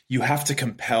is you have to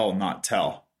compel, not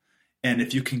tell. And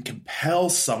if you can compel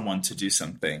someone to do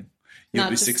something, you'll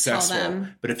be successful.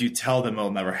 But if you tell them, it'll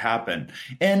never happen.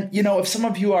 And, if some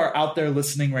of you are out there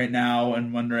listening right now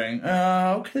and wondering,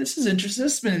 okay, this is interesting.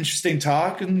 This has been an interesting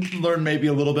talk, and learn maybe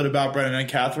a little bit about Brennan and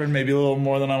Catherine, maybe a little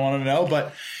more than I want to know.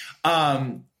 But,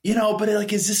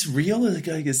 is this real?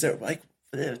 Is there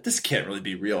this can't really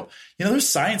be real. There's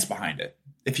science behind it.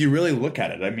 If you really look at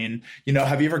it, I mean,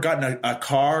 have you ever gotten a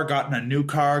car, gotten a new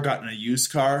car, gotten a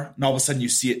used car, and all of a sudden you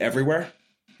see it everywhere?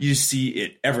 You see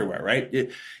it everywhere,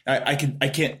 right? I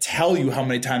can't tell you how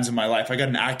many times in my life I got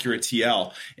an Acura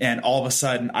TL, and all of a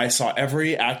sudden I saw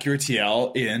every Acura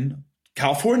TL in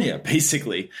California,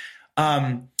 basically.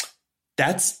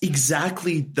 That's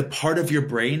exactly the part of your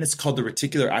brain. It's called the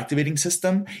reticular activating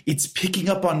system. It's picking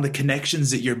up on the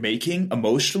connections that you're making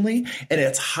emotionally, and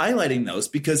it's highlighting those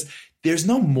because there's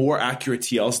no more Acura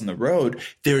TLs on the road.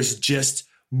 There's just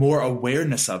more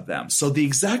awareness of them. So the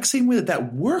exact same way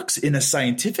that works in a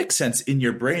scientific sense in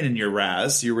your brain and your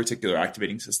RAS, your reticular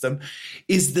activating system,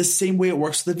 is the same way it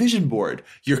works with the vision board.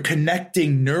 You're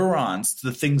connecting neurons to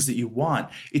the things that you want.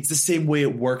 It's the same way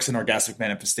it works in orgasmic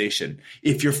manifestation.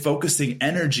 If you're focusing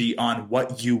energy on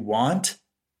what you want,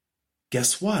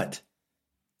 guess what?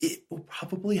 It will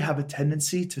probably have a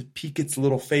tendency to peek its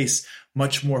little face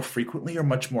much more frequently or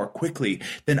much more quickly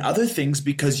than other things,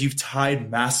 because you've tied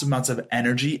massive amounts of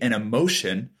energy and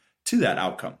emotion to that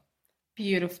outcome.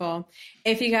 Beautiful.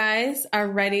 If you guys are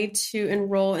ready to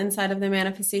enroll inside of the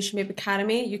Manifestation Babe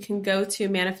Academy, you can go to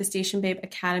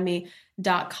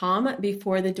manifestationbabeacademy.com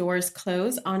before the doors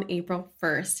close on April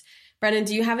 1st. Brennan,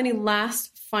 do you have any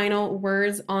last final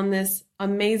words on this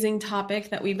amazing topic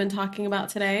that we've been talking about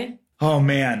today? Oh,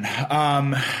 man.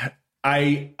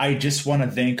 I just want to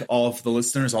thank all of the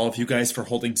listeners, all of you guys, for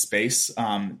holding space.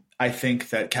 I think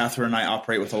that Catherine and I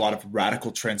operate with a lot of radical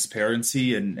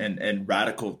transparency and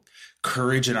radical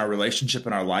courage in our relationship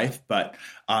and our life. But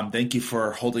thank you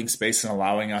for holding space and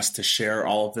allowing us to share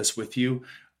all of this with you.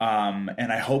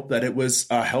 And I hope that it was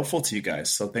helpful to you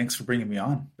guys. So thanks for bringing me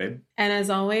on, babe. And as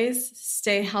always,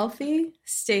 stay healthy,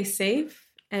 stay safe,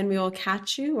 and we will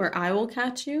catch you, or I will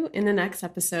catch you, in the next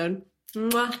episode.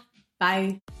 Mwah.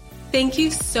 Bye. Thank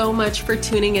you so much for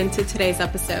tuning into today's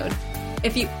episode.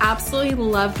 If you absolutely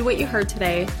loved what you heard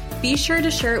today, be sure to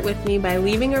share it with me by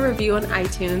leaving a review on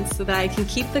iTunes so that I can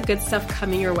keep the good stuff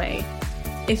coming your way.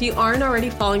 If you aren't already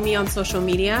following me on social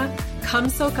media, come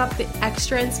soak up the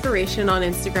extra inspiration on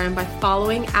Instagram by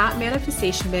following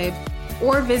 @ManifestationBabe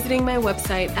or visiting my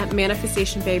website at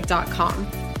manifestationbabe.com.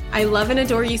 I love and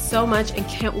adore you so much and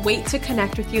can't wait to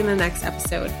connect with you in the next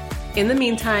episode. In the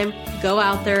meantime, go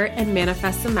out there and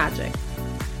manifest some magic.